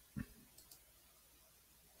up?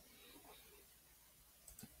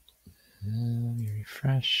 Let me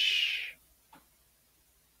refresh.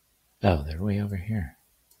 Oh, they're way over here.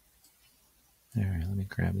 All right, let me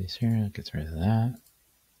grab these here. That gets rid of that.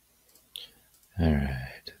 All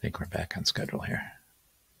right, I think we're back on schedule here.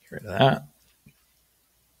 Get rid of that.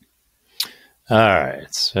 All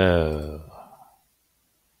right, so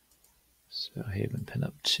Haven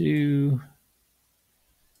pinup 2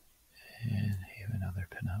 and Haven other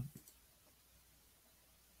pinup.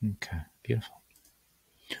 Okay, beautiful.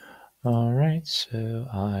 All right, so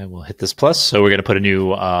I will hit this plus. So we're going to put a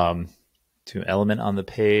new element on the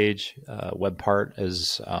page, web part,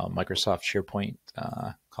 as Microsoft SharePoint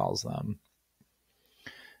calls them.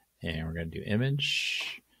 And we're going to do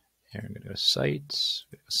image, and we're going to go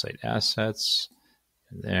site assets,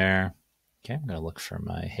 and there. Okay, I'm going to look for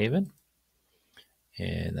my Haven,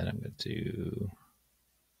 and then I'm going to do,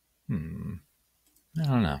 I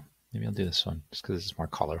don't know. Maybe I'll do this one just because it's more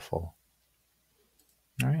colorful.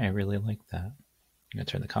 All right, I really like that. I'm going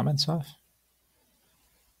to turn the comments off.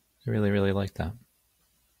 I really, really like that.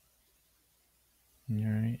 All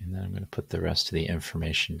right, and then I'm going to put the rest of the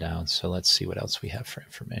information down. So let's see what else we have for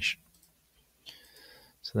information.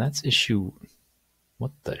 So that's issue.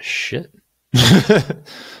 What the shit? I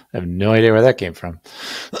have no idea where that came from.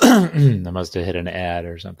 I must have hit an ad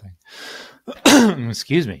or something.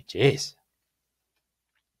 Excuse me. Jeez.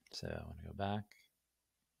 So I want to go back.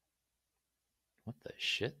 What the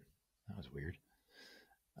shit? That was weird.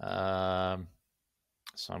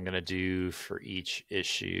 So I'm going to do for each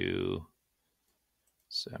issue.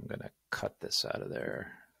 So I'm going to cut this out of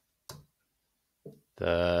there.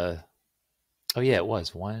 Oh yeah, it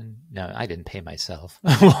was one. No, I didn't pay myself.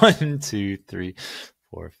 1, 2, 3,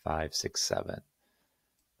 4, 5, 6, 7.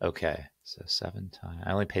 Okay, so 7 times.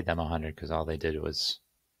 I only paid them 100 because all they did was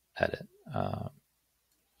edit.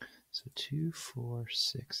 So 2, 4,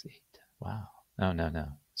 6, 8. Wow. No.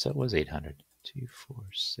 So it was 800. 2, 4,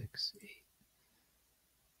 6, 8,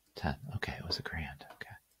 10. Okay, it was $1,000.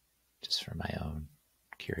 Okay, just for my own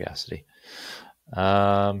curiosity.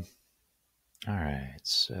 All right,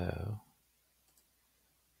 so I'm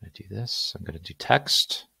going to do this. I'm going to do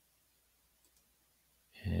text,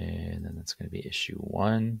 and then that's going to be issue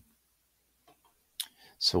 1.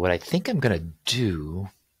 So what I think I'm going to do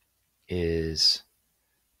is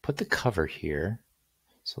put the cover here.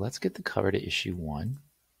 So let's get the cover to issue 1.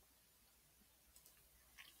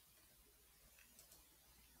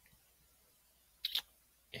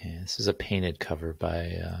 And this is a painted cover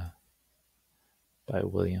by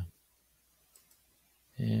William.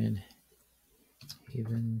 And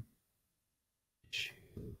even issue,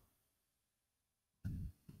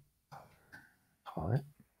 call it.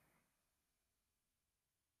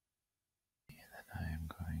 And then I'm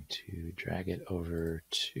going to drag it over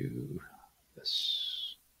to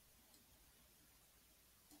this.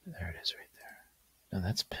 There it is right there. No,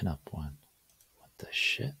 that's pinup 1. What the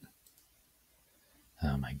shit?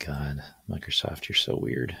 Oh my God, Microsoft, you're so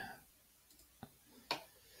weird.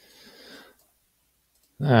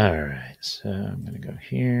 All right, so I'm going to go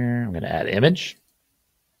here. I'm going to add image.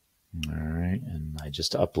 All right, and I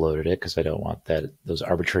just uploaded it because I don't want those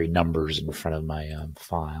arbitrary numbers in front of my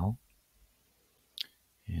file.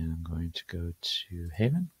 And I'm going to go to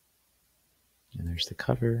Haven. And there's the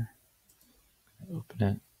cover. Open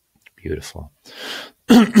it. Beautiful.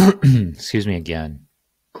 Excuse me again.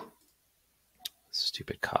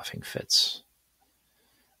 Stupid coughing fits.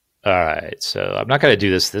 All right, so I'm not going to do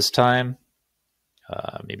this time.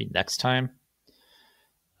 Maybe next time.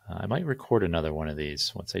 I might record another one of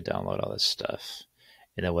these once I download all this stuff.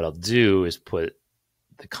 And then what I'll do is put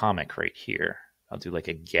the comic right here. I'll do like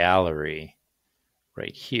a gallery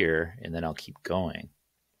right here, and then I'll keep going.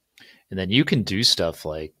 And then you can do stuff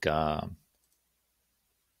like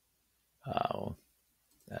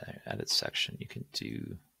edit section. You can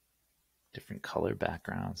do different color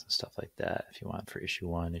backgrounds and stuff like that if you want for issue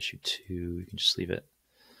 1, issue 2. You can just leave it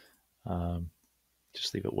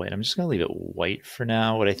white. I'm just going to leave it white for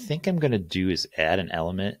now. What I think I'm going to do is add an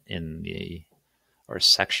element or a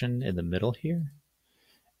section in the middle here.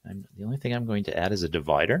 The only thing I'm going to add is a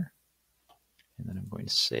divider. And then I'm going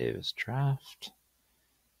to save as draft.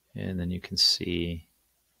 And then you can see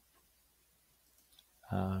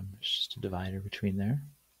just a divider between there.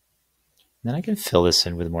 And then I can fill this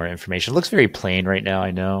in with more information. It looks very plain right now,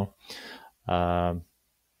 I know.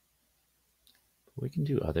 We can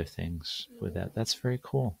do other things with that. That's very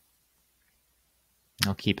cool.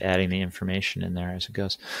 I'll keep adding the information in there as it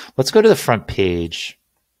goes. Let's go to the front page.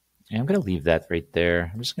 And I'm going to leave that right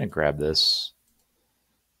there. I'm just going to grab this.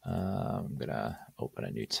 I'm going to open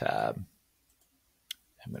a new tab.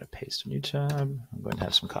 I'm going to paste a new tab. I'm going to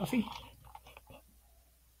have some coffee.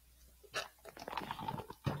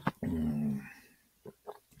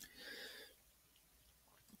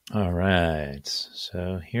 All right,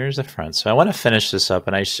 so here's the front. So I want to finish this up,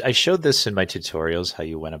 and I showed this in my tutorials, how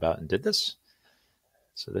you went about and did this.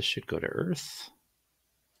 So this should go to Earth.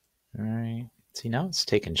 All right, see now it's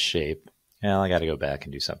taken shape. Well, I got to go back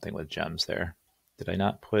and do something with gems there. Did I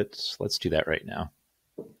not put, let's do that right now.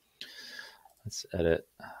 Let's edit.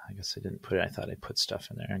 I guess I didn't put it. I thought I put stuff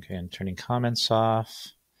in there. Okay, I'm turning comments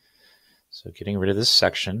off. So getting rid of this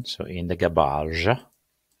section. So in the garbage.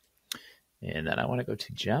 And then I want to go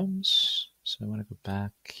to gems. So I want to go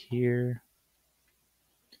back here.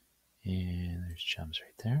 And there's gems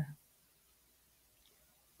right there.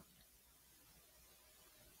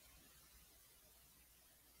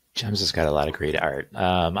 Gems has got a lot of great art.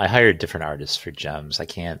 I hired different artists for gems. I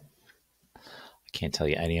can't tell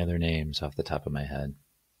you any other names off the top of my head.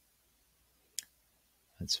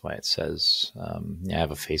 That's why it says, yeah, I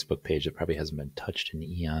have a Facebook page that probably hasn't been touched in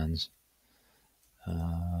eons.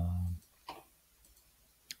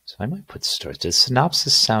 So I might put stories. Does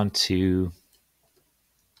synopsis sound too...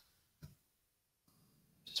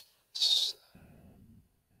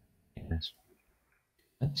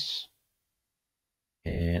 Yes.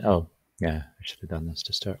 And, oh, yeah, I should have done this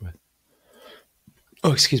to start with.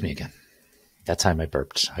 Oh, excuse me again. That time I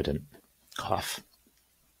burped. I didn't cough.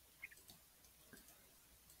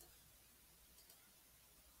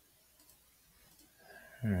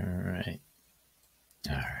 All right.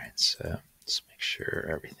 All right, so let's make sure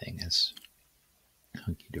everything is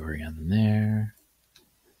hunky-dory on there.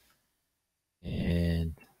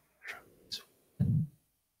 And,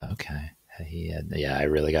 okay. Yeah, I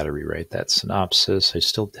really got to rewrite that synopsis. I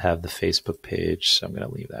still have the Facebook page, so I'm going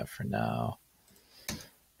to leave that for now.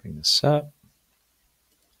 Bring this up.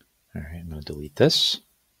 All right, I'm going to delete this.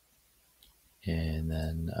 And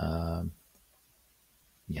then, I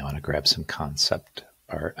want to grab some concept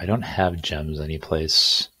art. I don't have gems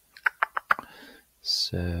anyplace.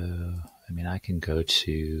 So, I mean, I can go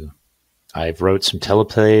to... I've wrote some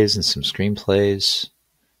teleplays and some screenplays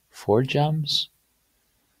for gems.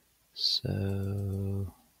 So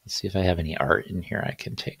let's see if I have any art in here I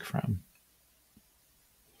can take from.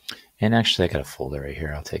 And actually, I got a folder right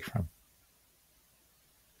here I'll take from.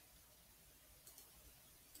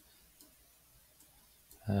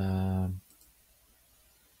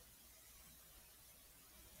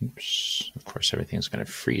 Oops. Of course, everything's going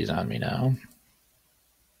to freeze on me now.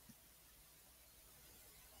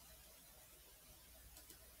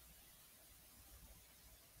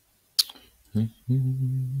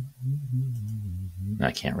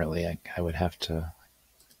 I can't really, I would have to,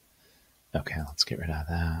 okay, let's get rid of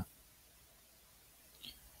that.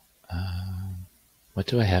 What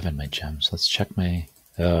do I have in my gems? Let's check my,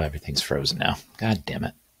 oh, everything's frozen now. God damn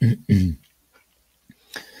it.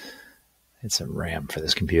 It's a RAM for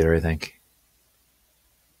this computer, I think.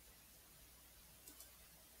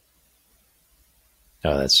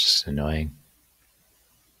 Oh, that's just annoying.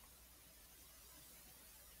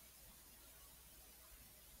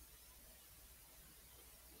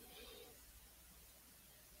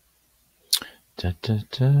 Da, da,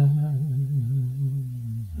 da.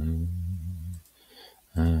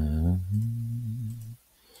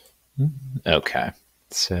 Okay,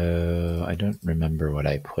 so I don't remember what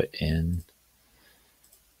I put in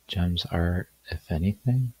gems art, if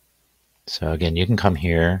anything. So again, you can come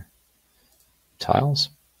here, tiles.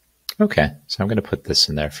 Okay, so I'm going to put this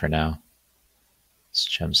in there for now. It's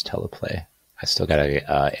gems teleplay. I still got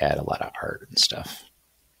to add a lot of art and stuff.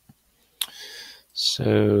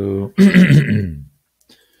 So,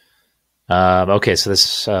 okay, so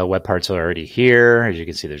this web parts are already here. As you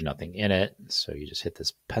can see, there's nothing in it. So you just hit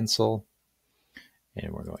this pencil,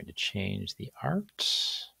 and we're going to change the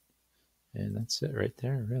art. And that's it right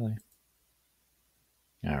there, really.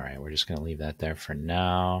 All right, we're just going to leave that there for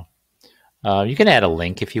now. You can add a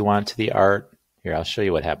link if you want to the art. Here, I'll show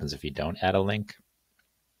you what happens if you don't add a link.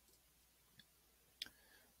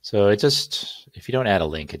 So it just, if you don't add a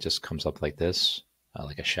link, it just comes up like this,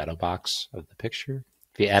 like a shadow box of the picture.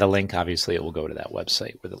 If you add a link, obviously it will go to that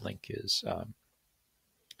website where the link is.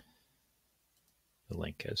 the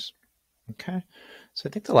link is. Okay, so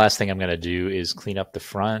I think the last thing I'm going to do is clean up the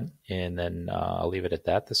front, and then I'll leave it at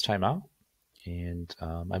that this time out. And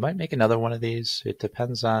I might make another one of these. It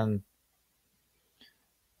depends on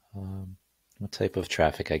what type of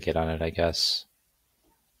traffic I get on it, I guess.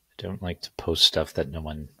 I don't like to post stuff that no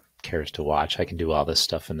one cares to watch. I can do all this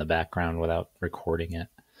stuff in the background without recording it.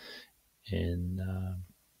 And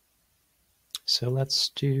so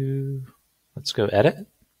let's go edit.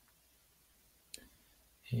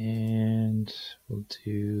 And we'll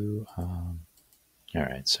do, all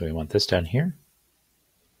right, so we want this down here.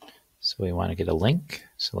 So we want to get a link.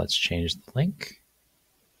 So let's change the link.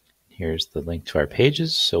 Here's the link to our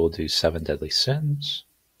pages. So we'll do 7 Deadly Sins.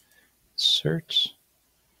 Insert.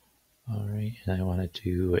 All right, and I want to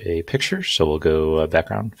do a picture. So we'll go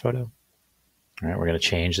background photo. All right, we're going to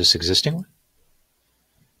change this existing one.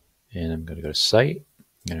 And I'm going to go to Site.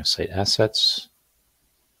 I'm going to Site Assets.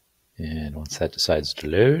 And once that decides to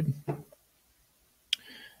load,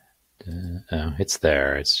 oh, it's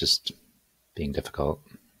there. It's just being difficult.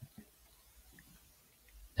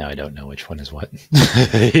 Now I don't know which one is what.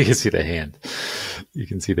 You can see the hand. You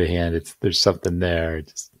can see the hand. There's something there.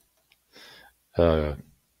 Just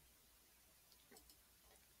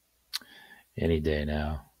any day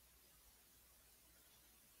now.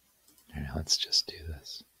 All right, let's just do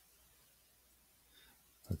this.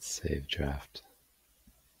 Let's save draft.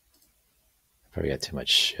 Probably got too much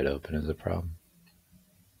shit open as a problem.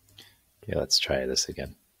 Okay, let's try this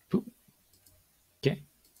again. Boop. Okay,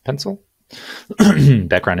 pencil.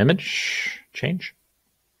 Background image, change.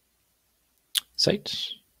 Site,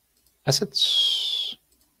 assets,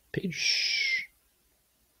 page.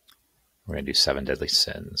 We're going to do 7 Deadly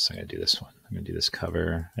Sins. I'm going to do this one. I'm going to do this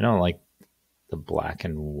cover. I don't like the black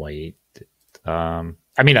and white. I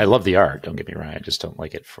mean, I love the art. Don't get me wrong. I just don't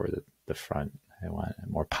like it for the front. I want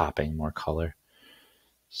more popping, more color.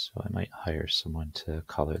 So I might hire someone to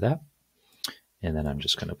color that. And then I'm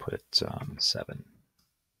just going to put 7 Deadly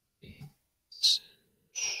Sins.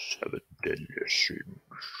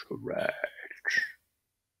 Right.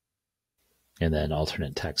 And then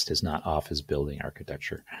alternate text is not office building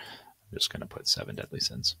architecture. I'm just going to put 7 Deadly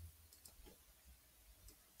Sins.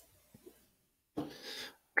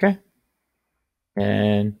 Okay.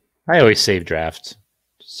 And I always save draft.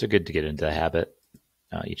 It's good to get into the habit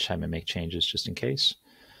each time I make changes, just in case.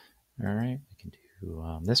 All right, we can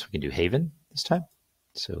do this. We can do Haven this time.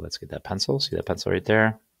 So let's get that pencil. See that pencil right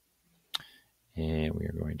there? And we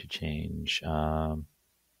are going to change the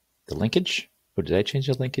linkage. Oh, did I change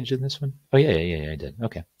the linkage in this one? Oh, yeah, I did.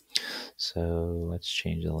 Okay. So let's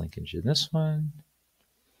change the linkage in this one.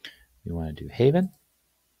 We want to do Haven.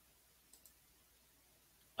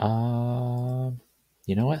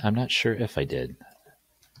 You know what? I'm not sure if I did,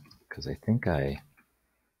 because I think I...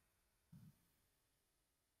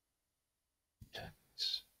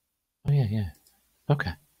 Oh, yeah.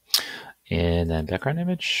 Okay. And then background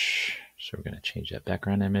image. So we're going to change that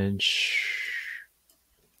background image.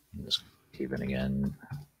 Just Haven again.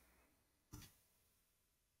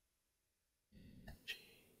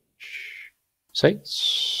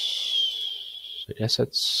 Sites, site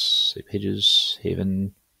assets, site pages,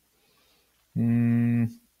 Haven.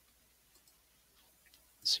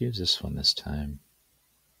 Let's use this one this time.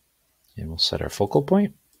 And we'll set our focal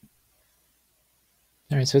point.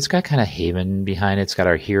 All right, so it's got kind of Haven behind it. It's got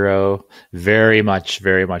our hero, very much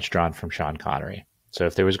drawn from Sean Connery. So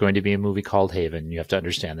if there was going to be a movie called Haven, you have to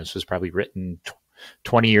understand this was probably written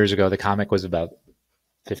 20 years ago. The comic was about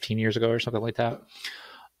 15 years ago or something like that.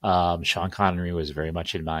 Sean Connery was very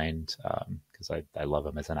much in mind because I love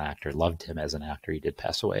him as an actor, loved him as an actor. He did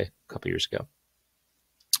pass away a couple years ago.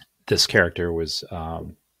 This character was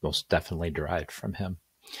most definitely derived from him.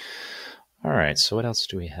 All right, so what else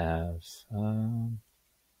do we have?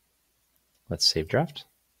 Let's save draft.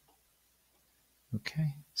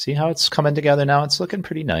 Okay, see how it's coming together now? It's looking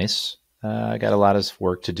pretty nice. I got a lot of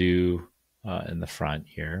work to do in the front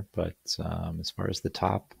here, but as far as the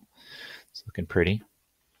top, it's looking pretty.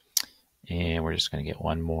 And we're just going to get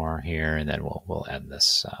one more here, and then we'll end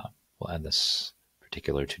this. We'll end this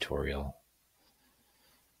particular tutorial.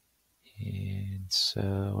 And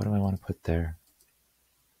so, what do I want to put there?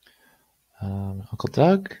 Uncle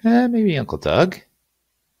Doug? Maybe Uncle Doug.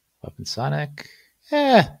 Weapon Sonic?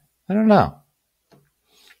 I don't know.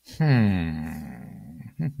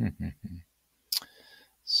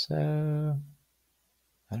 So,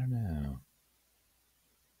 I don't know.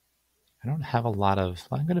 I don't have a lot of...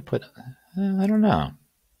 I'm going to put... I don't know.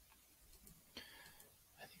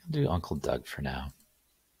 I think I'll do Uncle Doug for now.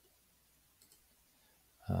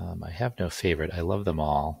 I have no favorite. I love them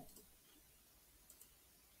all.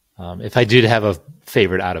 If I did have a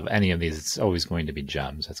favorite out of any of these, it's always going to be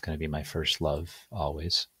Gems. That's going to be my first love,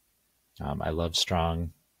 always. I love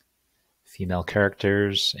strong female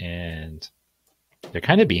characters, and they're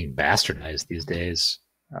kind of being bastardized these days.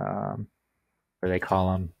 What do they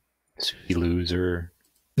call them? Susie loser,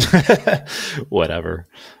 whatever.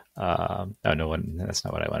 Oh no, that's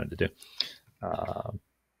not what I wanted to do.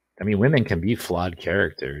 I mean, women can be flawed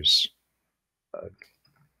characters.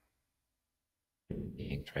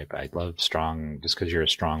 Right, but I love strong. Just because you're a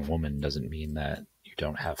strong woman doesn't mean that you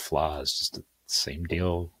don't have flaws. Just the same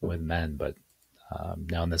deal with men. But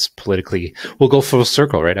now in this politically, we'll go full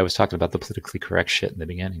circle, right? I was talking about the politically correct shit in the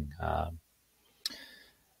beginning.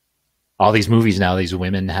 All these movies now, these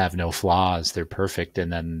women have no flaws. They're perfect.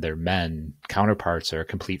 And then their men counterparts are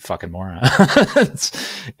complete fucking morons.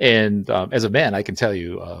 And as a man, I can tell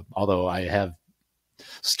you, although I have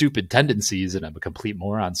stupid tendencies and I'm a complete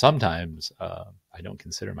moron sometimes, I don't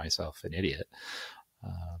consider myself an idiot.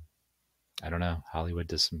 I don't know. Hollywood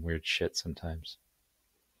does some weird shit sometimes.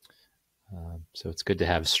 So it's good to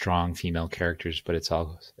have strong female characters, but it's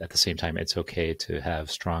all at the same time, it's okay to have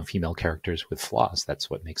strong female characters with flaws. That's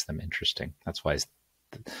what makes them interesting. That's why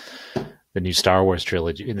the new Star Wars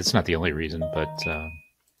trilogy, and it's not the only reason, but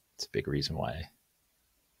it's a big reason why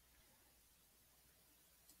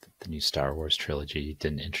the new Star Wars trilogy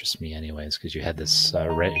didn't interest me anyways, because you had this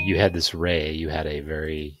Rey, you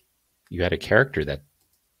had a character that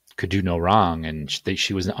could do no wrong, and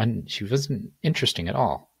she wasn't interesting at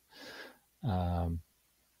all. But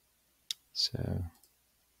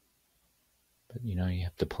you know, you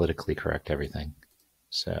have to politically correct everything.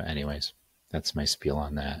 So anyways, that's my spiel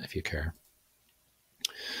on that, if you care.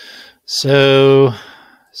 So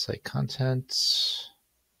site content,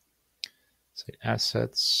 site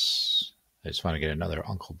assets. I just want to get another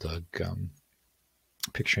Uncle Doug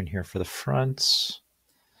picture in here for the front.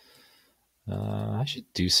 I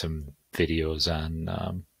should do some videos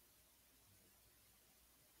on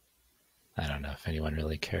I don't know if anyone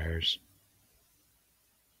really cares.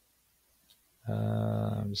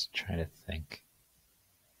 I'm just trying to think.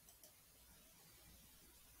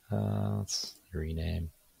 Let's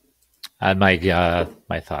rename.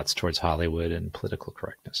 My thoughts towards Hollywood and political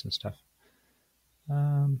correctness and stuff.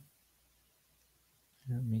 Let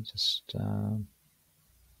me just.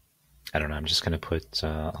 I don't know. I'm just going to put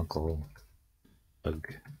Uncle Doug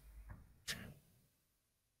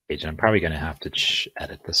page. I'm probably going to have to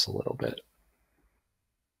edit this a little bit.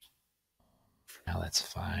 For now, that's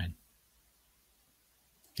fine.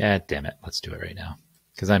 Yeah, damn it. Let's do it right now.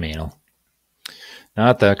 Because I'm anal.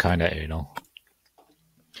 Not that kind of anal.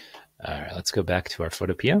 All right, let's go back to our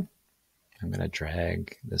Photopea. I'm going to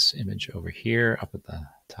drag this image over here up at the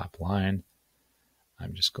top line.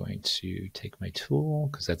 I'm just going to take my tool,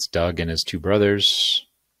 because that's Doug and his two brothers.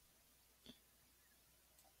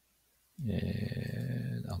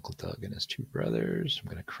 And Uncle Doug and his two brothers. I'm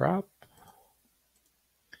going to crop.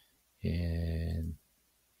 And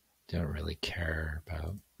don't really care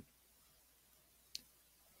about,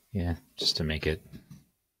 yeah, just to make it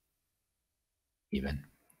even,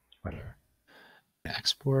 whatever.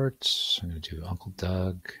 Export. I'm going to do Uncle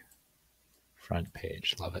Doug front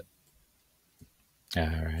page. Love it. All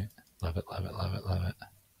right. Love it, love it, love it, love it.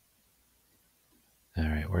 All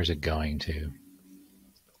right. Where's it going to?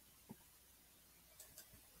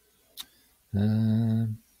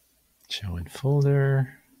 Show in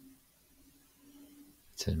folder.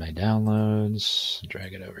 It's in my downloads.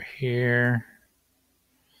 Drag it over here.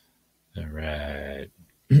 All right.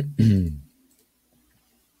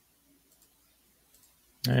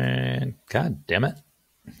 And God damn it.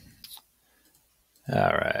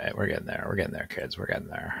 All right, we're getting there. We're getting there, kids. We're getting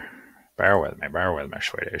there. Bear with me,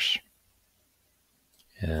 Swedish.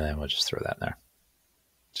 And then we'll just throw that in there.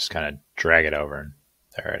 Just kind of drag it over, and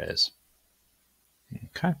there it is.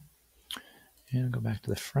 Okay. And go back to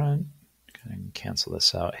the front. Kind of cancel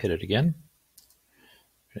this out. Hit it again.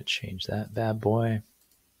 I'm going to change that bad boy.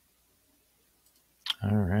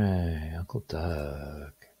 All right, Uncle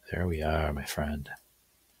Doug. There we are, my friend.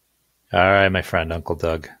 All right, my friend, Uncle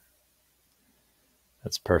Doug.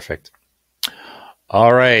 That's perfect.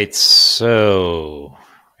 All right, so,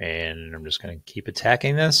 and I'm just going to keep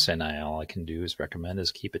attacking this, and all I can do is recommend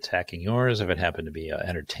is keep attacking yours. If it happened to be an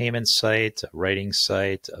entertainment site, a writing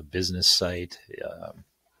site, a business site,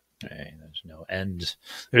 there's no end.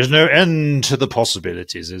 There's no end to the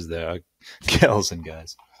possibilities, is there, gals and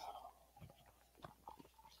guys?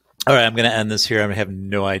 All right, I'm going to end this here. I have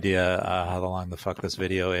no idea how long the fuck this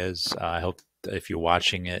video is. I hope if you're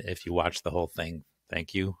watching it, if you watch the whole thing,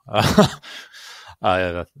 thank you.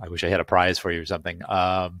 I wish I had a prize for you or something.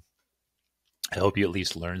 I hope you at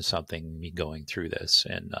least learned something me going through this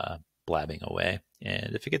and blabbing away.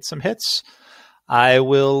 And if it gets some hits, I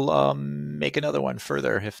will make another one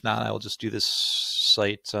further. If not, I will just do this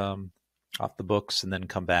site off the books and then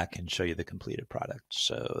come back and show you the completed product.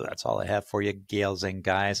 So that's all I have for you, gals and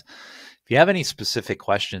guys. If you have any specific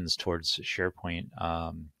questions towards SharePoint,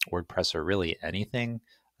 WordPress, or really anything,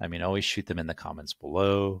 I mean, always shoot them in the comments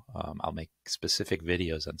below. I'll make specific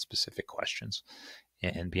videos on specific questions.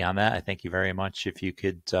 And beyond that, I thank you very much. If you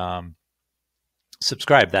could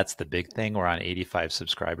subscribe, that's the big thing. We're on 85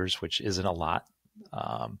 subscribers, which isn't a lot,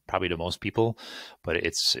 probably to most people, but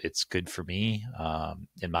it's good for me.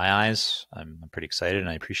 In my eyes, I'm pretty excited, and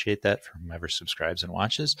I appreciate that from whoever subscribes and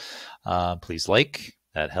watches. Please like,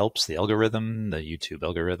 that helps the algorithm, the YouTube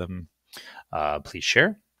algorithm. Please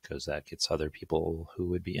share, because that gets other people who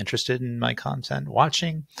would be interested in my content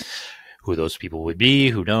watching. Who those people would be,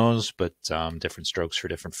 who knows, but different strokes for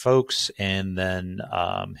different folks. And then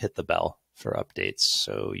hit the bell for updates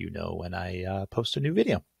so you know when I post a new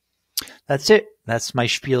video. That's it. That's my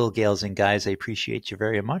spiel, gals and guys. I appreciate you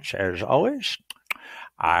very much. As always,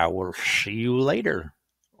 I will see you later.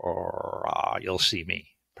 Or you'll see me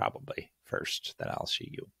probably first, then I'll see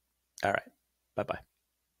you. All right. Bye-bye.